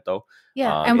people on it though.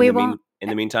 Yeah. And in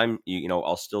the meantime,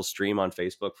 I'll still stream on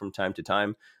Facebook from time to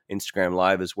time, Instagram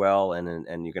Live as well.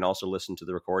 And you can also listen to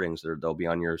the recordings. They'll be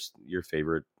on your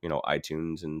favorite,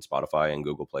 iTunes and Spotify and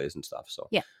Google Plays and stuff. So,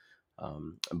 yeah.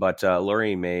 But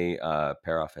Lori May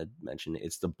Paroff had mentioned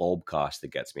it's the bulb cost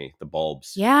that gets me. The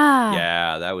bulbs. Yeah.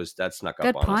 Yeah. That snuck up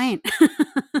Good on point. us.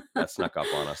 That snuck up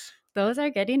on us. Those are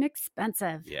getting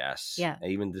expensive. Yes. Yeah.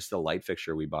 Even just the light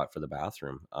fixture we bought for the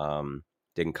bathroom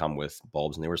didn't come with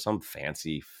bulbs, and they were some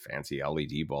fancy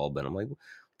LED bulb. And I'm like, what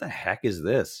the heck is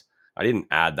this? I didn't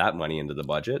add that money into the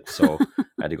budget, so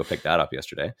I had to go pick that up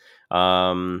yesterday.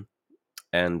 And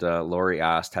Lori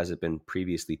asked, has it been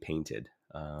previously painted,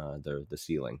 the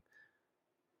ceiling?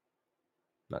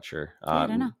 Not sure. I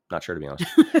don't know. Not sure, to be honest.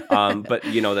 But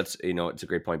that's, it's a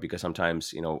great point, because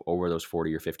sometimes, over those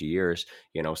 40 or 50 years,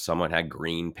 someone had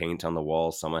green paint on the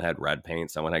walls, someone had red paint,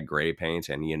 someone had gray paint,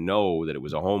 and that it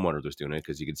was a homeowner that was doing it,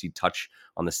 because you could see touch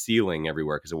on the ceiling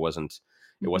everywhere, because it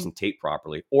wasn't taped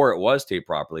properly, or it was taped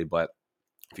properly. But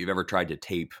if you've ever tried to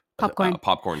tape a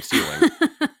popcorn ceiling,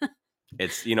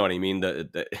 it's, you know what I mean?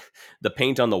 The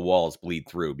paint on the walls bleed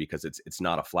through because it's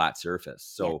not a flat surface.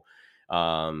 So. Yeah.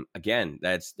 Again,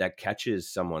 that catches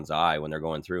someone's eye when they're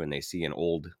going through and they see an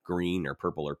old green or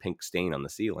purple or pink stain on the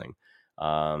ceiling.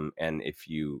 And if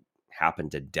you happen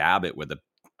to dab it with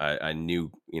a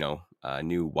new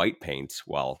white paint,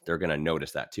 well, they're going to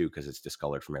notice that too, because it's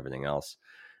discolored from everything else.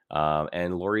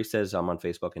 And Lori says, I'm on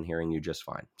Facebook and hearing you just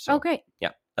fine. So, great.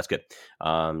 Yeah, that's good.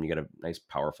 You got a nice,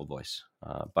 powerful voice.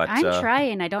 But I'm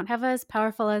trying. I don't have as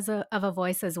powerful of a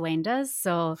voice as Wayne does,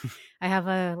 so I have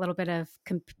a little bit of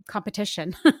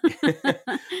competition.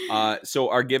 So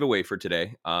our giveaway for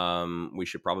today, we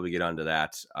should probably get onto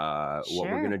that. Sure. What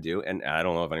we're going to do, and I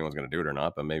don't know if anyone's going to do it or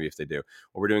not, but maybe if they do,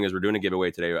 what we're doing is we're doing a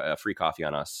giveaway today, a free coffee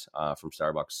on us from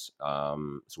Starbucks.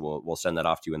 So we'll send that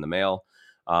off to you in the mail.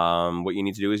 What you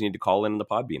need to do is you need to call in the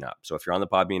Podbean app. So if you're on the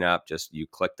Podbean app, just you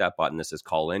click that button that says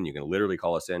call in. You can literally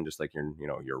call us in just like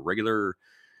your regular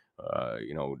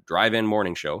drive-in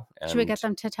morning show. And should we get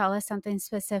them to tell us something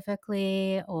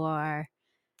specifically or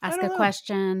ask a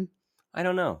question? I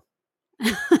don't know.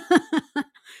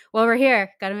 Well, we're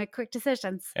here. Got to make quick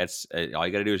decisions. It's all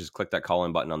you got to do is just click that call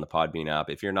in button on the Podbean app.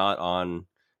 If you're not on,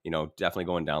 definitely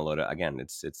go and download it. Again,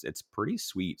 it's pretty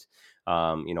sweet.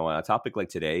 A topic like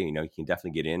today, you can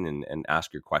definitely get in and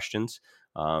ask your questions.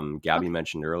 Gabby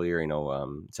mentioned earlier,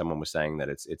 someone was saying that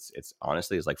it's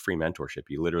honestly, it's like free mentorship.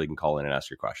 You literally can call in and ask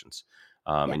your questions.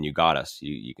 And you got us.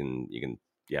 You can.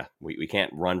 Yeah, we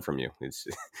can't run from you. It's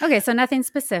okay. So nothing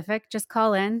specific. Just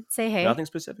call in, say, hey, nothing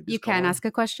specific. You can ask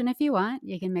a question if you want.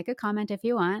 You can make a comment if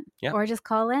you want, or just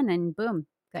call in and boom,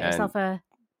 got yourself a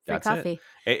free coffee.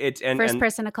 It's first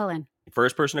person to call in.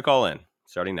 First person to call in,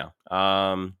 starting now.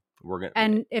 We're gonna.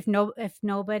 And if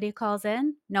nobody calls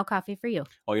in, no coffee for you.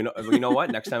 Oh, you know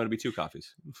what? Next time it'll be 2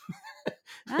 coffees.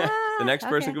 The next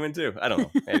person come in too. I don't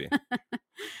know. Maybe.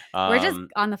 We're just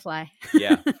on the fly.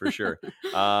 Yeah, for sure.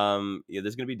 There's going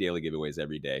to be daily giveaways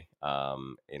every day.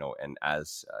 And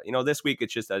as this week, I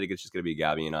think it's just going to be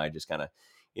Gabby and I just kind of,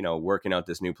 working out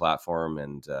this new platform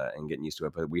and getting used to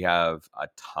it. But we have a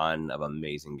ton of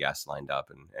amazing guests lined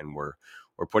up, and we're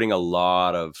putting a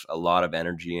lot of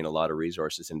energy and a lot of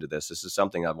resources into this. This is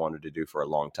something I've wanted to do for a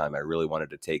long time. I really wanted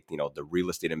to take, the Real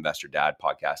Estate Investor Dad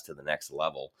podcast to the next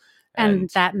level. And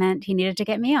that meant he needed to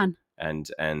get me on.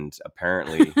 And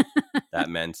apparently that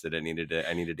meant that I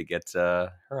needed to get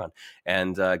her on.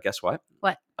 And guess what?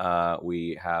 What?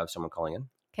 We have someone calling in.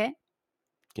 Okay.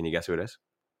 Can you guess who it is?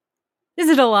 Is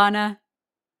it Alana?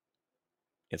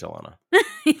 It's Alana.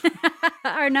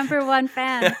 Our number one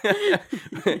fan. Oh,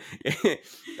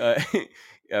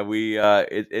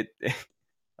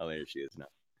 there she is now.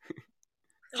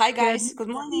 Hi guys, good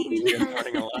morning. Good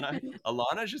morning, Alana.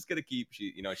 Alana's just gonna keep.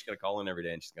 She's gonna call in every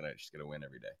day, and she's gonna win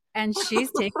every day. And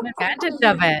she's taking advantage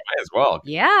of it. Might as well.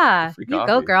 Yeah, you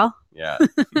go, girl. Yeah.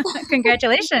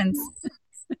 Congratulations.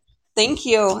 Thank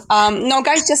you. No,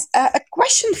 guys, just a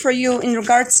question for you in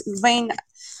regards, Wayne.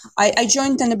 I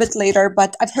joined in a bit later,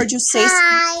 but I've heard you say.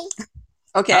 Hi.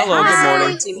 Okay. Hello, good hi,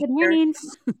 morning. team Good here. morning.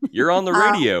 You're on the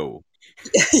radio.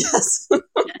 Yes. You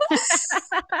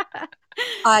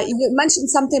mentioned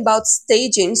something about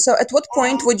staging. So at what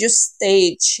point would you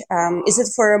stage? Is it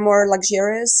for a more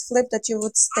luxurious flip that you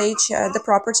would stage the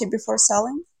property before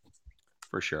selling?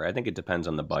 For sure. I think it depends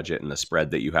on the budget and the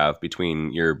spread that you have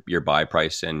between your buy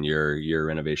price and your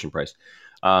renovation price.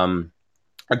 A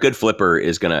good flipper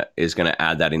is gonna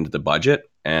add that into the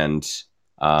budget, and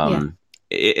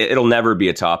it'll never be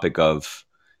a topic of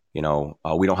we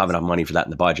don't have enough money for that in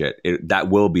the budget. That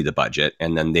will be the budget,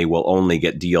 and then they will only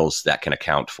get deals that can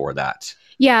account for that.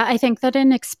 Yeah, I think that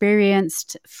an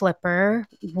experienced flipper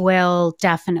will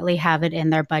definitely have it in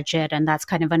their budget, and that's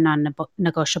kind of a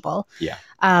non-negotiable. Yeah.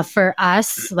 For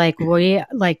us,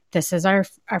 this is our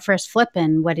first flip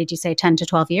in, what did you say, 10 to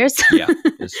 12 years? Yeah.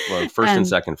 It's first and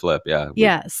second flip. Yeah.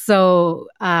 Yeah. So,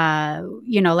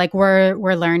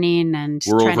 we're learning and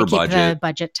We're trying to over keep the budget.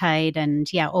 budget tight and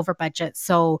over budget.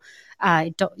 So,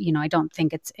 I don't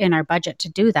think it's in our budget to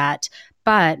do that,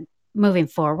 but moving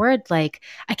forward, I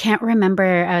can't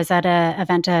remember. I was at an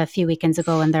event a few weekends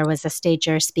ago and there was a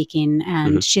stager speaking,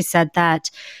 and she said that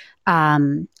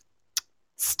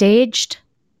staged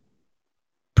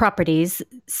properties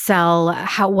sell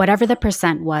whatever the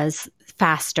percent was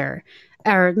faster,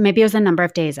 or maybe it was a number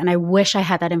of days. And I wish I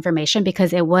had that information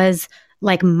because it was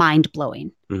mind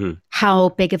blowing how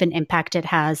big of an impact it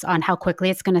has on how quickly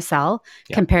it's going to sell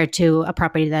compared to a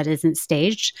property that isn't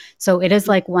staged. So it is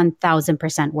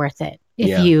 1000% worth it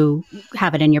if you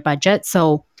have it in your budget.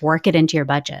 So work it into your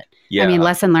budget. Yeah. I mean,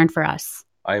 lesson learned for us.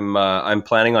 I'm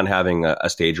planning on having a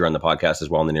stager on the podcast as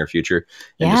well in the near future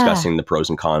and discussing the pros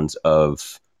and cons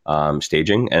of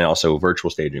staging and also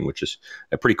virtual staging, which is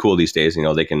pretty cool these days.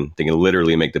 They can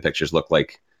literally make the pictures look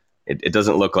like it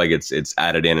doesn't look like it's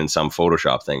added in some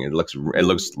Photoshop thing. It looks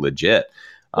legit.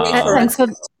 And so,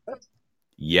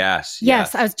 yes,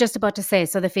 I was just about to say.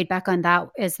 So the feedback on that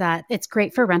is that it's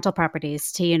great for rental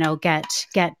properties to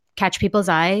catch people's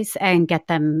eyes and get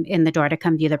them in the door to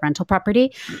come view the rental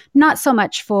property. Not so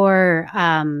much for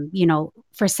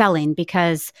for selling,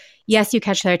 because yes, you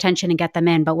catch their attention and get them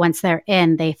in, but once they're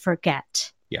in, they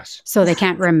forget. Yes. So they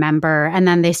can't remember, and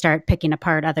then they start picking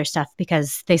apart other stuff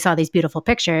because they saw these beautiful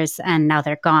pictures and now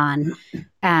they're gone.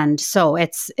 And so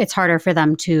it's harder for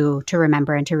them to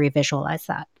remember and to revisualize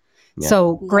that. Yeah.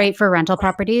 So great for rental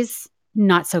properties,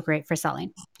 not so great for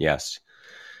selling. Yes.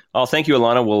 Oh, thank you,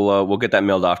 Alana. We'll get that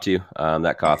mailed off to you,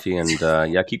 that coffee, and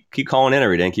keep calling in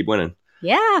every day and keep winning.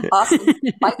 Yeah. Awesome.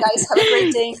 Bye, guys. Have a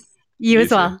great day. You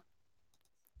as well.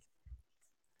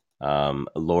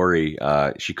 Lori,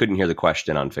 she couldn't hear the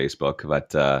question on Facebook,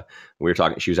 but we were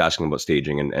talking. She was asking about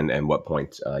staging and what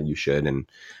point you should.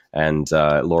 And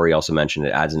Lori also mentioned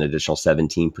it adds an additional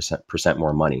 17%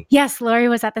 more money. Yes, Lori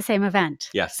was at the same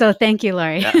event. Yes. So thank you,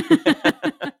 Lori. Yeah.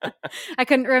 I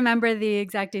couldn't remember the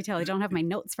exact detail. I don't have my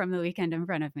notes from the weekend in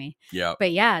front of me. Yeah.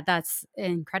 But yeah, that's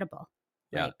incredible.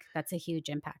 Yeah. That's a huge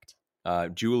impact.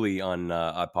 Julie on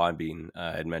Podbean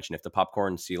had mentioned if the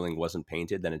popcorn ceiling wasn't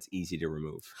painted, then it's easy to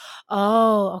remove.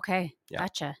 Oh, okay. Yeah.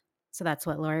 Gotcha. So that's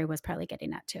what Lori was probably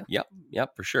getting at too.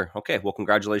 Yep, for sure. Okay, well,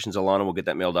 congratulations, Alana. We'll get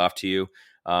that mailed off to you.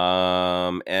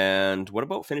 And what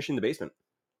about finishing the basement?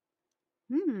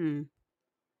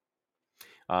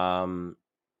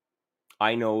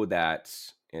 I know that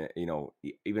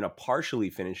even a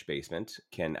partially finished basement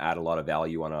can add a lot of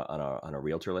value on a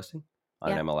realtor listing,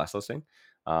 on an MLS listing.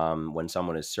 When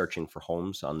someone is searching for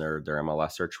homes on their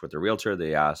MLS search with their realtor,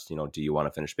 they ask, do you want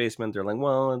a finished basement? They're like,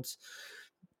 well,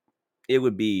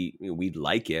 we'd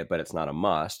like it, but it's not a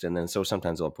must. And then so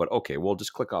sometimes they'll put, okay, we'll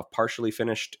just click off partially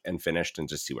finished and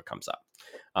just see what comes up.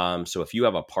 So if you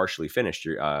have a partially finished,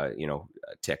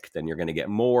 tick, then you're going to get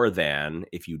more than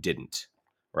if you didn't.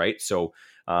 Right. So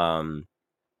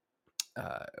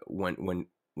when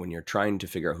you're trying to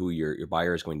figure out who your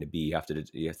buyer is going to be, you have to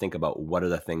think about what are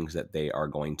the things that they are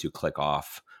going to click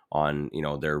off on,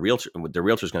 their realtor. The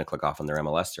realtor is going to click off on their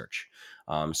MLS search.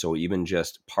 So even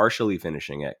just partially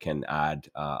finishing it can add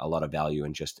a lot of value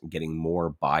in just getting more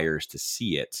buyers to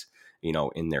see it,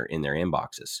 in their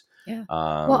inboxes. Yeah.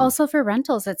 Well, also for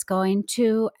rentals, it's going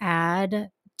to add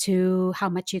to how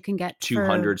much you can get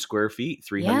 200 square feet,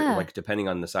 300, depending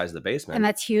on the size of the basement. And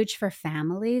that's huge for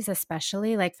families,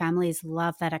 especially. Families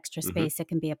love that extra space. It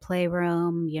can be a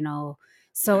playroom,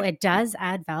 so it does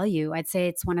add value. I'd say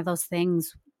it's one of those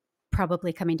things,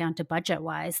 probably coming down to budget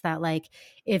wise, that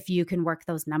if you can work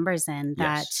those numbers in,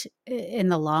 that in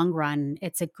the long run,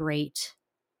 it's a great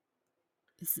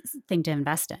thing to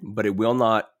invest in. But it will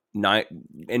not not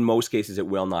in most cases it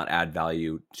will not add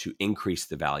value to increase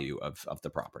the value of the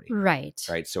property. Right.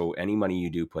 Right. So any money you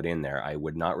do put in there, I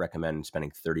would not recommend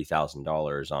spending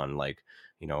 $30,000 on like,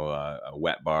 a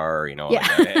wet bar,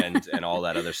 Yeah. and all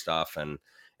that other stuff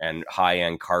and high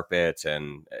end carpet.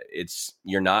 And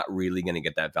you're not really going to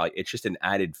get that value. It's just an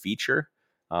added feature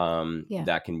Yeah.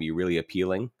 that can be really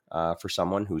appealing for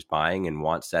someone who's buying and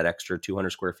wants that extra 200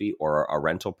 square feet, or a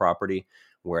rental property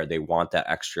where they want that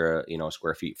extra,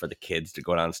 square feet for the kids to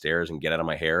go downstairs and get out of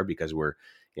my hair because we're,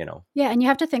 Yeah, and you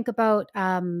have to think about,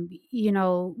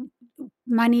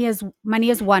 money is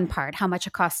one part, how much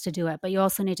it costs to do it, but you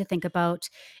also need to think about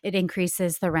it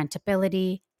increases the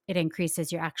rentability, it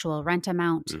increases your actual rent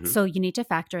amount. Mhm. So you need to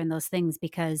factor in those things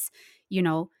because,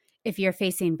 if you're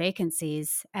facing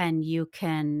vacancies and you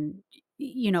can,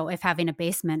 if having a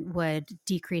basement would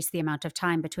decrease the amount of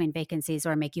time between vacancies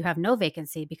or make you have no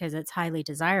vacancy because it's highly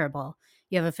desirable,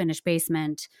 you have a finished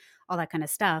basement, all that kind of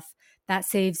stuff, that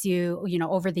saves you,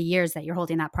 over the years that you're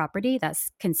holding that property, that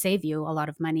can save you a lot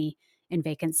of money in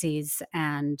vacancies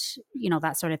and,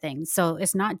 that sort of thing. So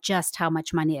it's not just how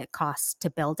much money it costs to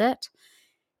build it.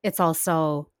 It's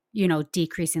also,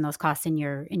 decreasing those costs in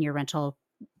your rental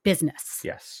business.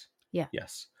 Yes. Yeah.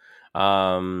 Yes.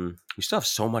 We still have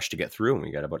so much to get through, and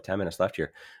we got about 10 minutes left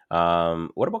here.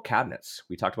 What about cabinets?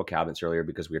 We talked about cabinets earlier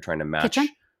because we were trying to match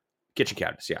kitchen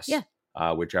cabinets. Yes. Yeah.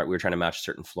 We were trying to match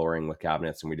certain flooring with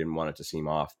cabinets, and we didn't want it to seem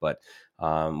off. But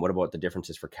what about the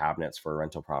differences for cabinets for a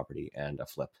rental property and a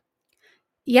flip?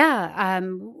 Yeah,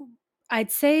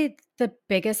 I'd say the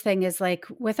biggest thing is like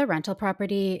with a rental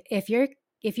property, if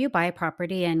you buy a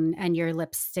property and you're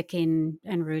lipsticking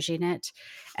and rouging it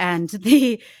and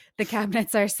the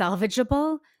cabinets are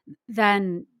salvageable,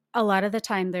 then a lot of the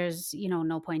time there's,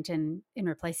 no point in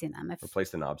replacing them. If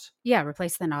Replace the knobs. Yeah,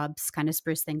 replace the knobs, kind of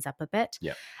spruce things up a bit.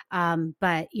 Yeah.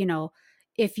 But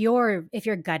if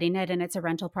you're gutting it and it's a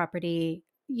rental property,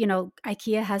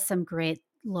 IKEA has some great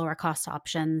lower cost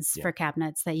options Yeah. for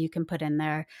cabinets that you can put in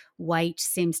there. White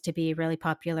seems to be really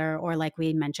popular, or like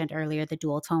we mentioned earlier, the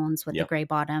dual tones with the Yep. gray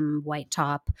bottom, white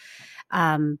top.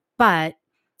 But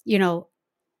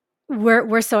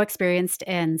we're so experienced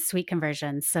in suite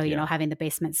conversions. So, Yeah. having the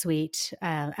basement suite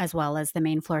as well as the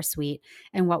main floor suite.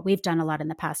 And what we've done a lot in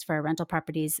the past for our rental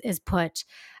properties is put,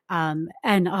 and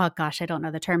oh gosh, I don't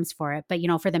know the terms for it, but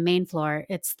for the main floor,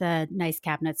 it's the nice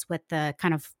cabinets with the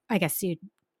kind of, I guess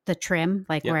the trim,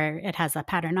 like Yeah. where it has a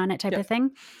pattern on it type Yeah. of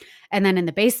thing. And then in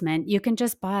the basement, you can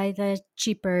just buy the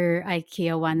cheaper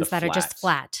IKEA ones that are just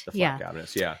flat. The flat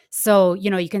cabinets. Yeah. So,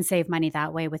 you can save money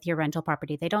that way with your rental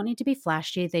property. They don't need to be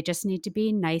flashy. They just need to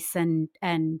be nice and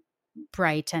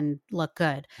bright and look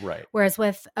good. Right. Whereas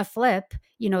with a flip,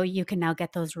 you can now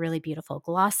get those really beautiful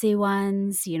glossy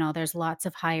ones. There's lots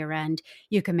of higher end.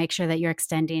 You can make sure that you're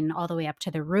extending all the way up to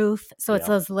the roof. So it's Yeah.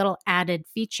 those little added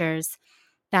features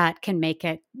that can make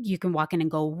it, you can walk in and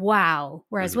go, wow.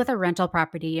 Whereas Mhm. with a rental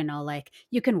property, like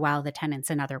you can wow the tenants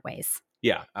in other ways.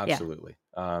 Yeah, absolutely.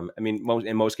 I mean,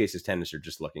 in most cases, tenants are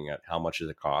just looking at how much does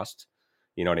it cost.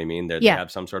 You know what I mean? They Yeah.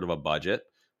 have some sort of a budget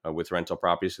with rental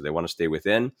properties, so they want to stay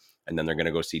within, and then they're going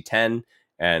to go see 10,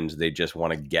 and they just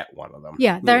want to get one of them.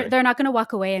 Yeah, they're not going to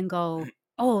walk away and go,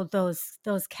 oh,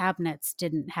 those cabinets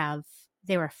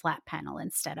they were flat panel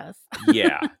instead of.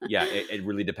 Yeah. It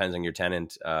really depends on your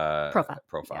tenant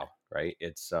Profile. right?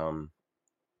 It's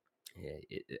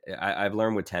I've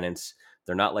learned with tenants,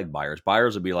 they're not like buyers.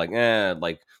 Buyers will be like,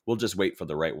 like we'll just wait for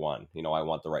the right one. I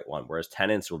want the right one. Whereas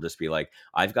tenants will just be like,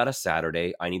 I've got a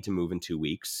Saturday, I need to move in 2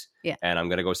 weeks, Yeah. and I'm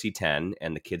gonna go see 10,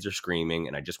 and the kids are screaming,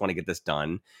 and I just want to get this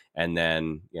done, and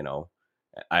then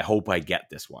I hope I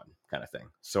get this one, kind of thing.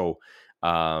 So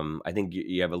I think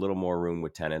you have a little more room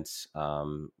with tenants.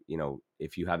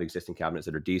 If you have existing cabinets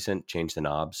that are decent, change the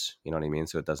knobs. You know what I mean,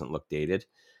 so it doesn't look dated.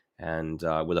 And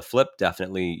with a flip,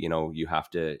 definitely,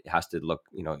 it has to look,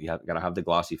 got to have the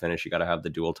glossy finish. You got to have the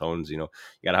dual tones, you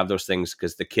got to have those things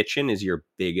because the kitchen is your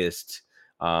biggest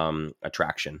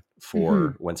attraction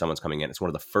for when someone's coming in. It's one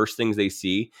of the first things they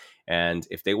see. And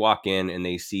if they walk in and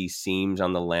they see seams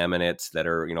on the laminates that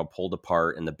are, pulled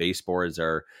apart, and the baseboards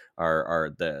are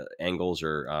the angles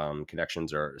or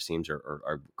connections or seams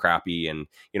are crappy. And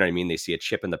you know what I mean? They see a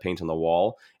chip in the paint on the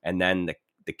wall, and then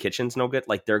the kitchen's no good.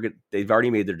 Like they've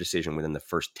already made their decision within the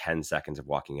first 10 seconds of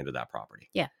walking into that property.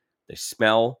 Yeah. They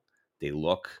smell, they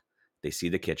look, they see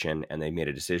the kitchen, and they made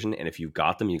a decision. And if you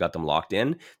got them locked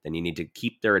in, then you need to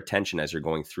keep their attention as you're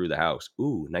going through the house.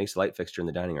 Ooh, nice light fixture in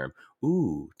the dining room.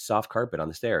 Ooh, soft carpet on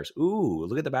the stairs. Ooh,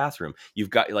 look at the bathroom. You've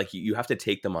got you have to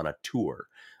take them on a tour.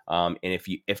 And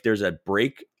if there's a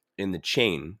break in the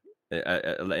chain,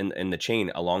 in the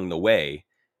chain along the way,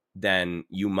 then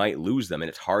you might lose them, and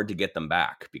it's hard to get them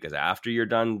back, because after you're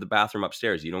done the bathroom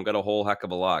upstairs, you don't get a whole heck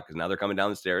of a lot, because now they're coming down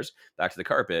the stairs back to the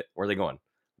carpet. Where are they going?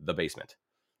 The basement.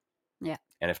 Yeah.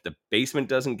 And if the basement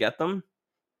doesn't get them,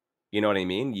 you know what I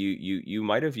mean? You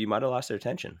might have lost their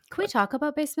attention. Can we talk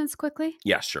about basements quickly?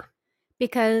 Yeah, sure.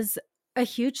 Because a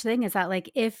huge thing is that, like,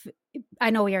 if I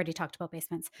know we already talked about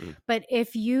basements, but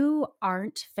if you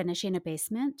aren't finishing a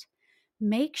basement,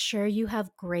 make sure you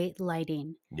have great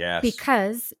lighting. Yes.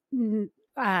 Because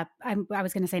I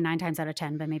was going to say 9 times out of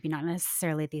 10, but maybe not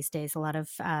necessarily these days. A lot of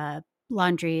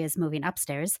laundry is moving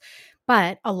upstairs,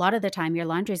 but a lot of the time your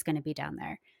laundry is going to be down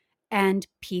there. And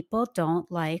people don't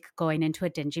like going into a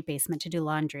dingy basement to do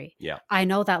laundry. Yeah. I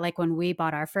know that, like, when we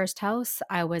bought our first house,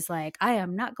 I was like, I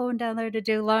am not going down there to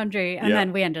do laundry. And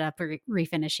then we ended up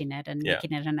refinishing it and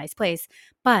making it a nice place.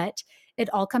 But it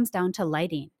all comes down to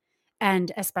lighting. And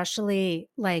especially,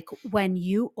 like, when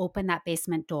you open that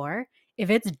basement door, if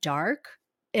it's dark,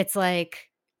 it's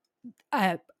like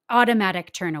a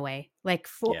automatic turn away. Like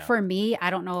for me, I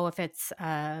don't know if it's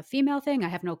a female thing. I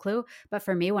have no clue. But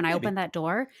for me, when I open that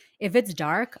door, if it's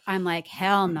dark, I'm like,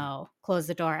 hell no, close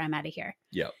the door. I'm out of here.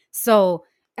 Yeah. So,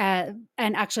 and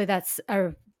actually that's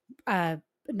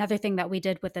another thing that we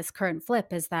did with this current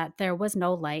flip is that there was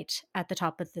no light at the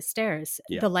top of the stairs.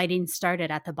 Yeah. The lighting started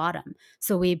at the bottom.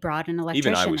 So we brought an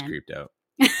electrician. Even I was creeped out.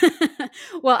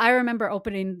 Well, I remember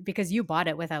opening, because you bought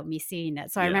it without me seeing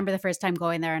it. So I remember the first time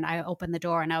going there and I opened the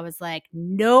door and I was like,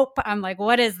 nope. I'm like,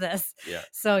 what is this? Yeah.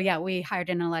 So yeah, we hired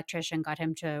an electrician, got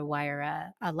him to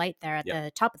wire a light there at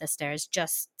the top of the stairs,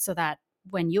 just so that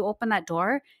when you open that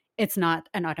door, it's not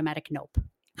an automatic nope.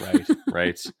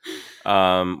 Right.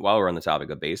 While we're on the topic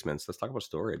of basements, let's talk about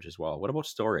storage as well. What about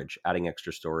storage? Adding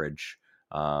extra storage,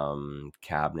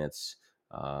 cabinets,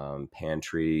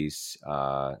 pantries,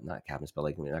 not cabinets, but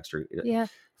like extra. Yeah.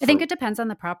 I think it depends on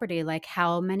the property. Like,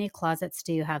 how many closets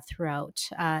do you have throughout?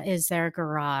 Is there a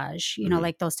garage? You know,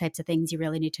 like those types of things, you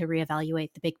really need to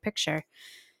reevaluate the big picture.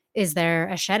 Is there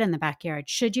a shed in the backyard?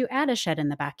 Should you add a shed in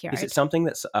the backyard? Is it something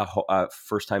that's a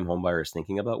first-time home buyer is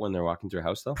thinking about when they're walking through a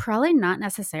house, though? Probably not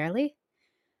necessarily.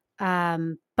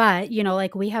 But, you know,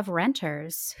 like, we have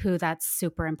renters who that's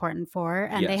super important for,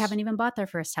 and they haven't even bought their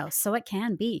first house. So it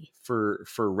can be. For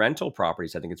rental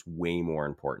properties, I think it's way more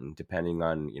important, depending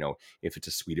on, you know, if it's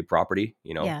a suited property,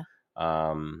 you know,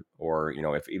 or, you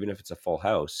know, even if it's a full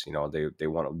house, you know, they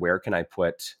want, where can I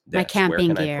put this? My camping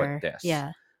where can gear. I put this?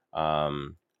 Yeah.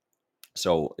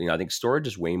 So, you know, I think storage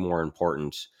is way more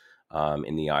important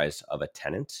in the eyes of a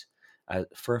tenant.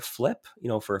 For a flip, you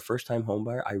know, for a first-time home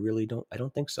buyer, I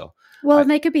don't think so. Well,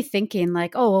 they could be thinking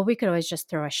like, oh, well, we could always just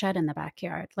throw a shed in the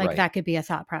backyard. Like, that could be a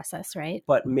thought process, right?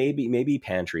 But maybe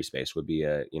pantry space would be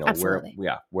a, you know, Absolutely.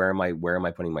 where am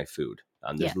I putting my food?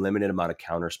 There's limited amount of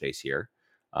counter space here,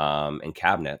 and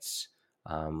cabinets.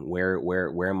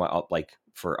 Where am I? Like,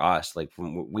 for us, like,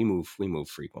 we move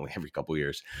frequently, every couple of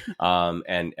years,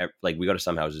 and like, we go to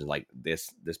some houses, like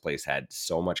this place had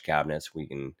so much cabinets.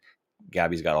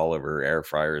 Gabby's got all of her air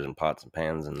fryers and pots and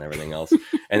pans and everything else.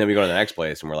 And then we go to the next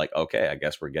place and we're like, okay, I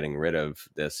guess we're getting rid of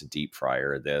this deep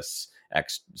fryer, this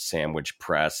sandwich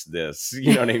press, this,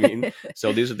 you know what I mean?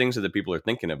 So these are things that the people are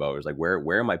thinking about, is like,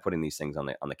 where am I putting these things on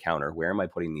the counter? Where am I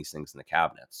putting these things in the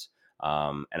cabinets?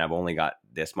 And I've only got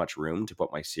this much room to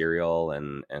put my cereal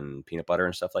and peanut butter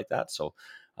and stuff like that. So,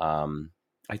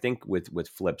 I think with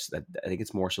flips, that I think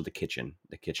it's more so the kitchen.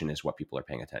 The kitchen is what people are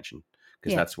paying attention,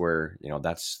 because that's where, you know,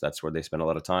 that's where they spend a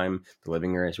lot of time. The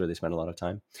living area is where they spend a lot of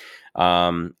time.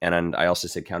 And I also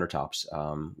said countertops.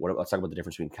 Let's talk about the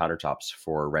difference between countertops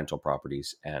for rental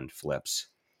properties and flips.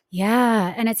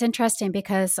 Yeah. And it's interesting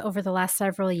because over the last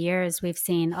several years, we've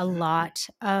seen a lot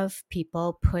of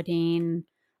people putting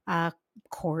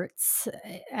quartz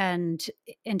and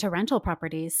into rental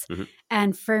properties.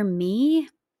 And for me,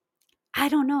 I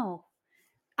don't know.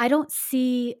 I don't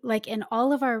see, like, in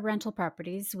all of our rental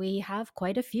properties, we have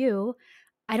quite a few.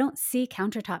 I don't see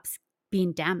countertops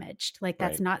being damaged. Like,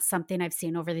 that's not something I've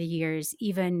seen over the years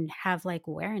even have, like,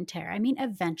 wear and tear. I mean,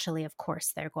 eventually, of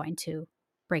course, they're going to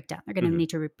break down. They're going to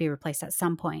need to be replaced at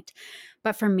some point.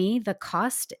 But for me, the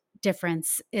cost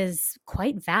difference is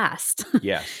quite vast.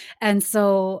 Yes. And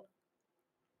so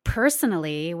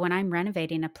personally, when I'm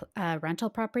renovating a rental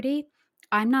property,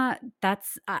 I'm going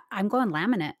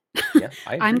laminate. Yeah,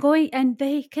 I'm going, and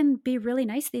they can be really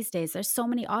nice these days. There's so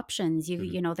many options.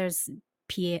 You know, there's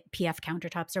PF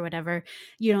countertops or whatever.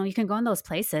 You know, you can go in those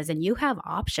places and you have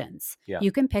options. Yeah.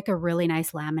 You can pick a really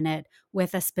nice laminate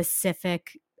with a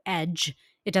specific edge.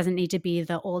 It doesn't need to be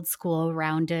the old school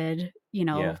rounded, you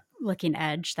know, looking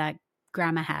edge that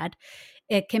grandma had.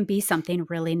 it can be something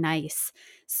really nice.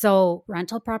 So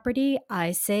rental property,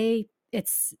 I say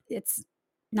it's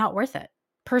not worth it.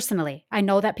 Personally, I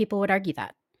know that people would argue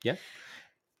that. Yeah.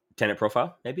 Tenant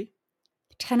profile, maybe?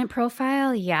 Tenant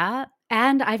profile, yeah.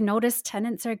 And I've noticed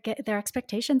tenants their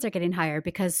expectations are getting higher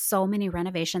because so many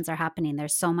renovations are happening.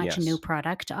 There's so much new Yes.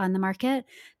 product on the market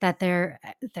that their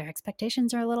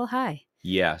expectations are a little high.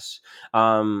 Yes.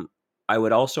 I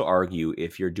would also argue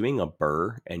if you're doing a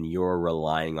BRRRR and you're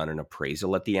relying on an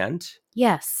appraisal at the end,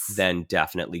 Yes. then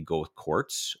definitely go with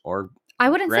quartz. Or I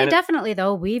wouldn't say granted, definitely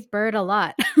though. We've BRRR'd a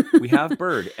lot. we have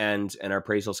BRRR'd and our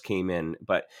appraisals came in.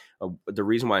 But the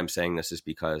reason why I'm saying this is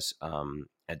because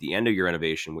at the end of your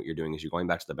renovation, what you're doing is you're going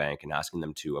back to the bank and asking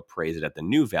them to appraise it at the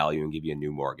new value and give you a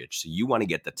new mortgage. So you want to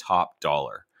get the top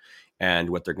dollar. And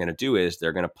what they're going to do is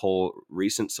they're going to pull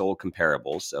recent sold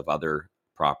comparables of other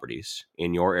properties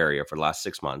in your area for the last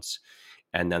 6 months.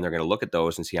 And then they're going to look at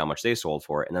those and see how much they sold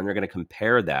for. And then they're going to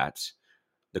compare that,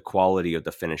 the quality of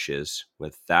the finishes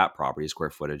with that property,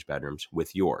 square footage, bedrooms,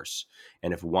 with yours.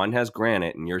 And if one has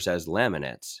granite and yours has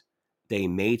laminate, they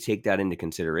may take that into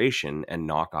consideration and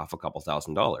knock off a couple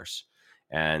 $1,000s.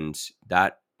 And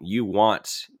that, you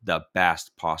want the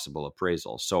best possible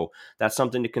appraisal. So that's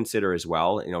something to consider as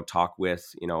well. Talk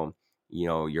with,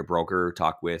 your broker,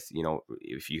 talk with,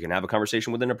 if you can have a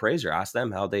conversation with an appraiser, ask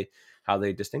them how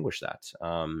they distinguish that.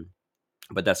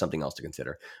 But that's something else to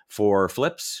consider. For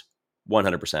flips,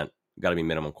 100% got to be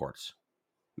minimum quartz.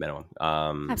 Minimum.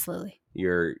 Absolutely.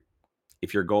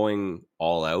 If you're going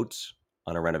all out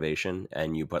on a renovation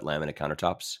and you put laminate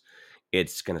countertops,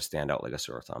 it's going to stand out like a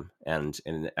sore thumb. And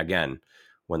again,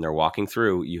 when they're walking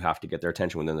through, you have to get their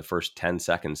attention within the first 10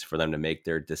 seconds for them to make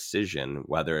their decision,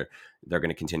 whether they're going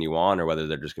to continue on or whether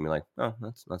they're just going to be like, oh,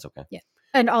 that's okay. Yeah.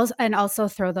 And also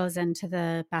throw those into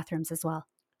the bathrooms as well.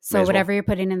 So whatever you're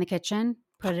putting in the kitchen,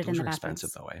 put it in the bathrooms.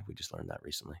 Expensive though, eh? We just learned that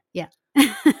recently. Yeah.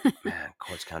 Man,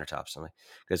 quartz countertops.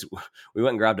 Because we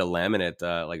went and grabbed a laminate,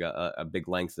 like a big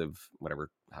length of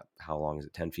whatever. How long is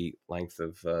it? 10 feet length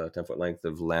of 10-foot length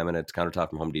of laminate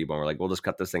countertop from Home Depot. And we're like, we'll just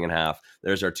cut this thing in half.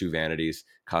 There's our 2 vanities.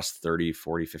 Cost 30,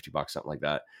 40, $50, something like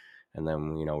that. And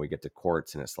then we get to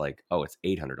quartz and it's like, oh, it's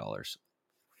 $800. Fuck.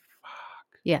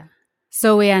 Yeah.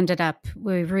 So we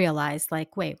realized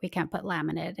like, wait, we can't put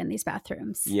laminate in these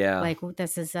bathrooms. Yeah. Like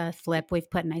this is a flip. We've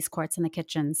put nice quartz in the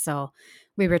kitchen. So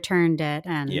we returned it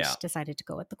and decided to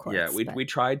go with the quartz. Yeah. We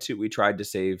tried to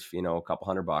save, a couple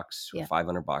 $100,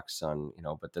 $500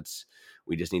 on, but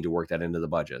we just need to work that into the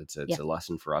budget. It's a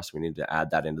lesson for us. We need to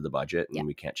add that into the budget and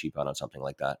we can't cheap out on something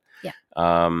like that. Yeah.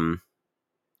 Wow.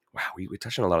 We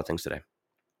touched on a lot of things today.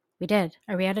 We did.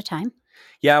 Are we out of time?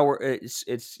 Yeah,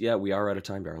 we are out of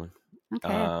time, darling.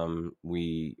 Okay.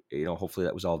 We, hopefully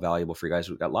that was all valuable for you guys.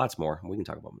 We've got lots more. We can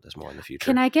talk about this more in the future.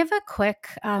 Can I give a quick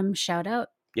shout out?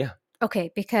 Yeah. Okay,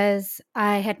 because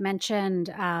I had mentioned,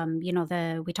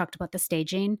 we talked about the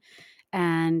staging,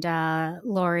 and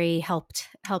Lori helped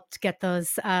get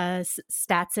those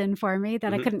stats in for me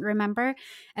that I couldn't remember,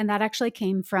 and that actually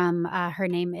came from her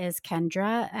name is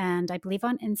Kendra, and I believe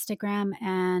on Instagram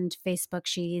and Facebook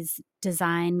she's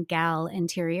Design Gal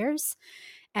Interiors.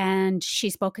 And she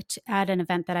spoke at an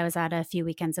event that I was at a few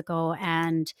weekends ago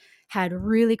and had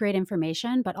really great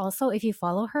information. But also, if you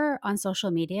follow her on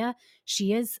social media,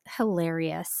 she is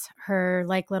hilarious. Her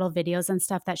little videos and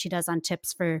stuff that she does on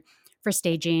tips for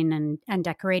staging and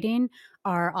decorating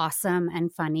are awesome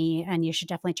and funny. And you should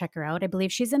definitely check her out. I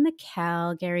believe she's in the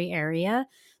Calgary area.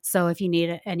 So if you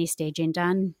need any staging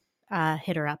done,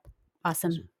 hit her up.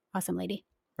 Awesome lady.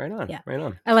 Right on. Yeah. Right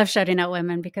on. I love shouting out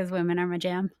women because women are my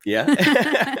jam. Yeah.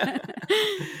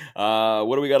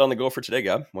 What do we got on the go for today,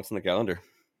 Gab? What's on the calendar?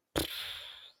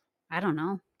 I don't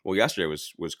know. Well, yesterday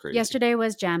was crazy. Yesterday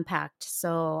was jam-packed.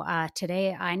 So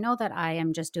today I know that I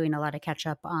am just doing a lot of catch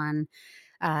up on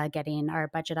getting our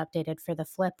budget updated for the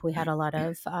flip. We had a lot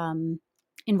of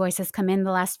invoices come in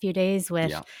the last few days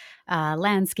with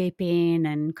landscaping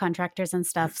and contractors and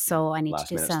stuff. So I need to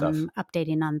do some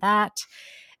updating on that.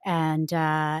 And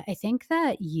I think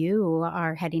that you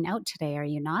are heading out today, are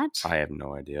you not? I have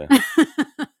no idea.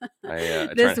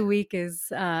 This week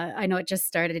is, I know it just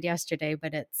started yesterday,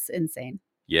 but it's insane.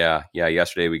 Yeah.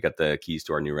 Yesterday we got the keys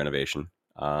to our new renovation.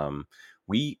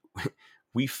 We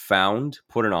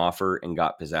put an offer and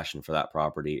got possession for that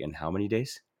property in how many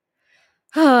days?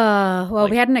 Well,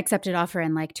 we had an accepted offer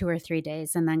in 2 or 3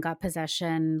 days and then got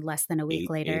possession less than a week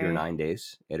later. 8 or 9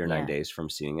 days. 8 or 9 days from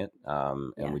seeing it.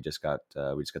 And we just got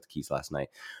the keys last night.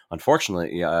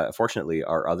 Fortunately,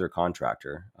 our other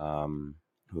contractor, who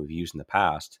we've used in the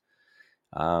past,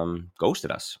 ghosted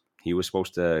us. He was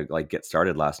supposed to like get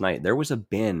started last night. There was a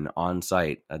bin on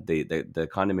site. The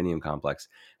condominium complex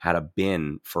had a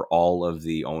bin for all of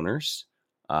the owners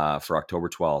for October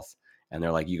 12th. And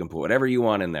they're like, you can put whatever you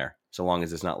want in there, so long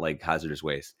as it's not like hazardous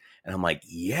waste. And I'm like,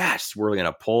 yes, we're going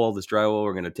to pull all this drywall.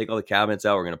 We're going to take all the cabinets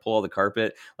out. We're going to pull all the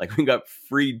carpet. Like, we got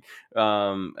free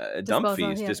dump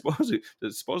fees,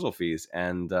 disposal fees.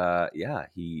 And yeah,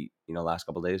 he, last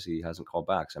couple of days, he hasn't called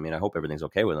back. So, I mean, I hope everything's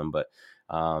okay with him. But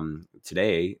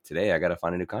today I got to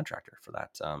find a new contractor for that.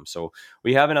 So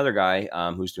we have another guy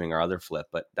who's doing our other flip,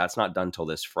 but that's not done till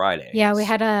this Friday. Yeah, we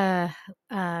had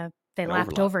they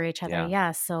lapped overlap. over each other.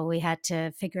 Yeah. So we had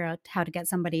to figure out how to get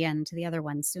somebody into the other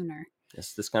one sooner.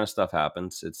 This kind of stuff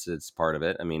happens. It's part of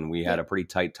it. I mean, we had a pretty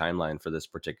tight timeline for this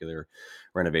particular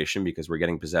renovation because we're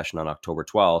getting possession on October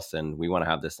 12th, and we want to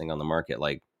have this thing on the market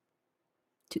like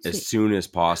as soon as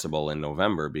possible in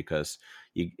November, because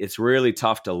it's really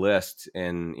tough to list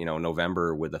in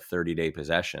November with a 30-day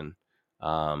possession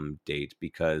date,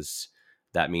 because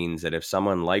that means that if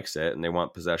someone likes it and they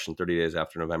want possession 30 days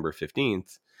after November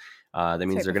 15th, that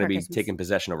means they're going to be taking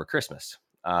possession over Christmas.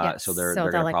 So they're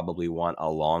going to probably want a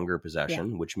longer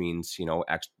possession, which means,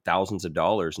 thousands of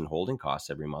dollars in holding costs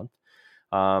every month.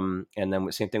 And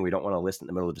then same thing, we don't want to list in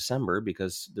the middle of December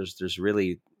because there's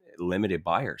really limited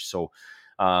buyers. So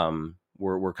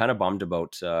we're kind of bummed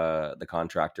about the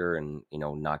contractor and,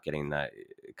 not getting that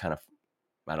kind of,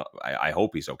 I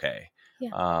hope he's okay.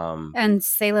 Yeah. And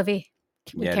c'est la vie.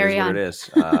 We carry on. It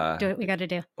is. Do what we got to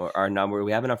do. Our number,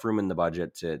 we have enough room in the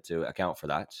budget to account for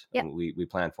that. Yeah. We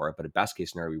plan for it, but a best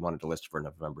case scenario, we wanted to list for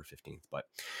November 15th, but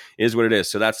it is what it is.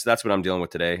 So that's what I'm dealing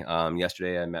with today.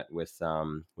 Yesterday I met with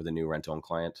a new rent-own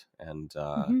client, and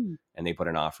they put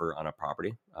an offer on a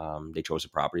property. They chose a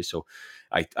property. So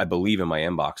I believe in my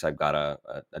inbox, I've got a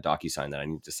DocuSign that I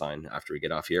need to sign after we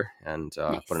get off here, and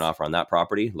nice. Put an offer on that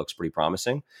property. Looks pretty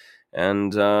promising.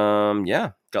 And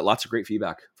got lots of great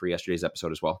feedback for yesterday's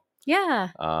episode as well. Yeah.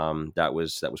 That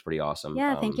was pretty awesome.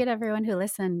 Yeah, thank you to everyone who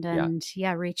listened and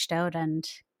reached out and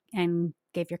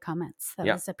gave your comments. That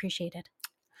was appreciated.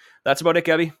 That's about it,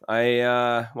 Gabby.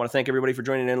 I want to thank everybody for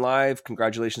joining in live.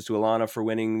 Congratulations to Alana for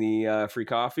winning the free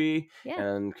coffee. Yeah.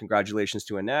 And congratulations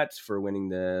to Annette for winning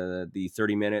the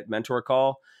 30-minute mentor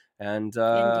call. And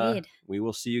indeed, we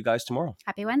will see you guys tomorrow.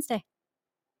 Happy Wednesday.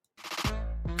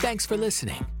 Thanks for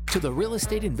listening to the Real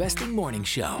Estate Investing Morning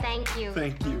Show. Thank you.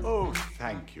 Thank you. Oh,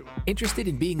 thank you. Interested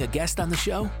in being a guest on the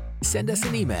show? Send us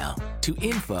an email to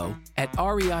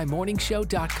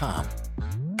info@reimorningshow.com.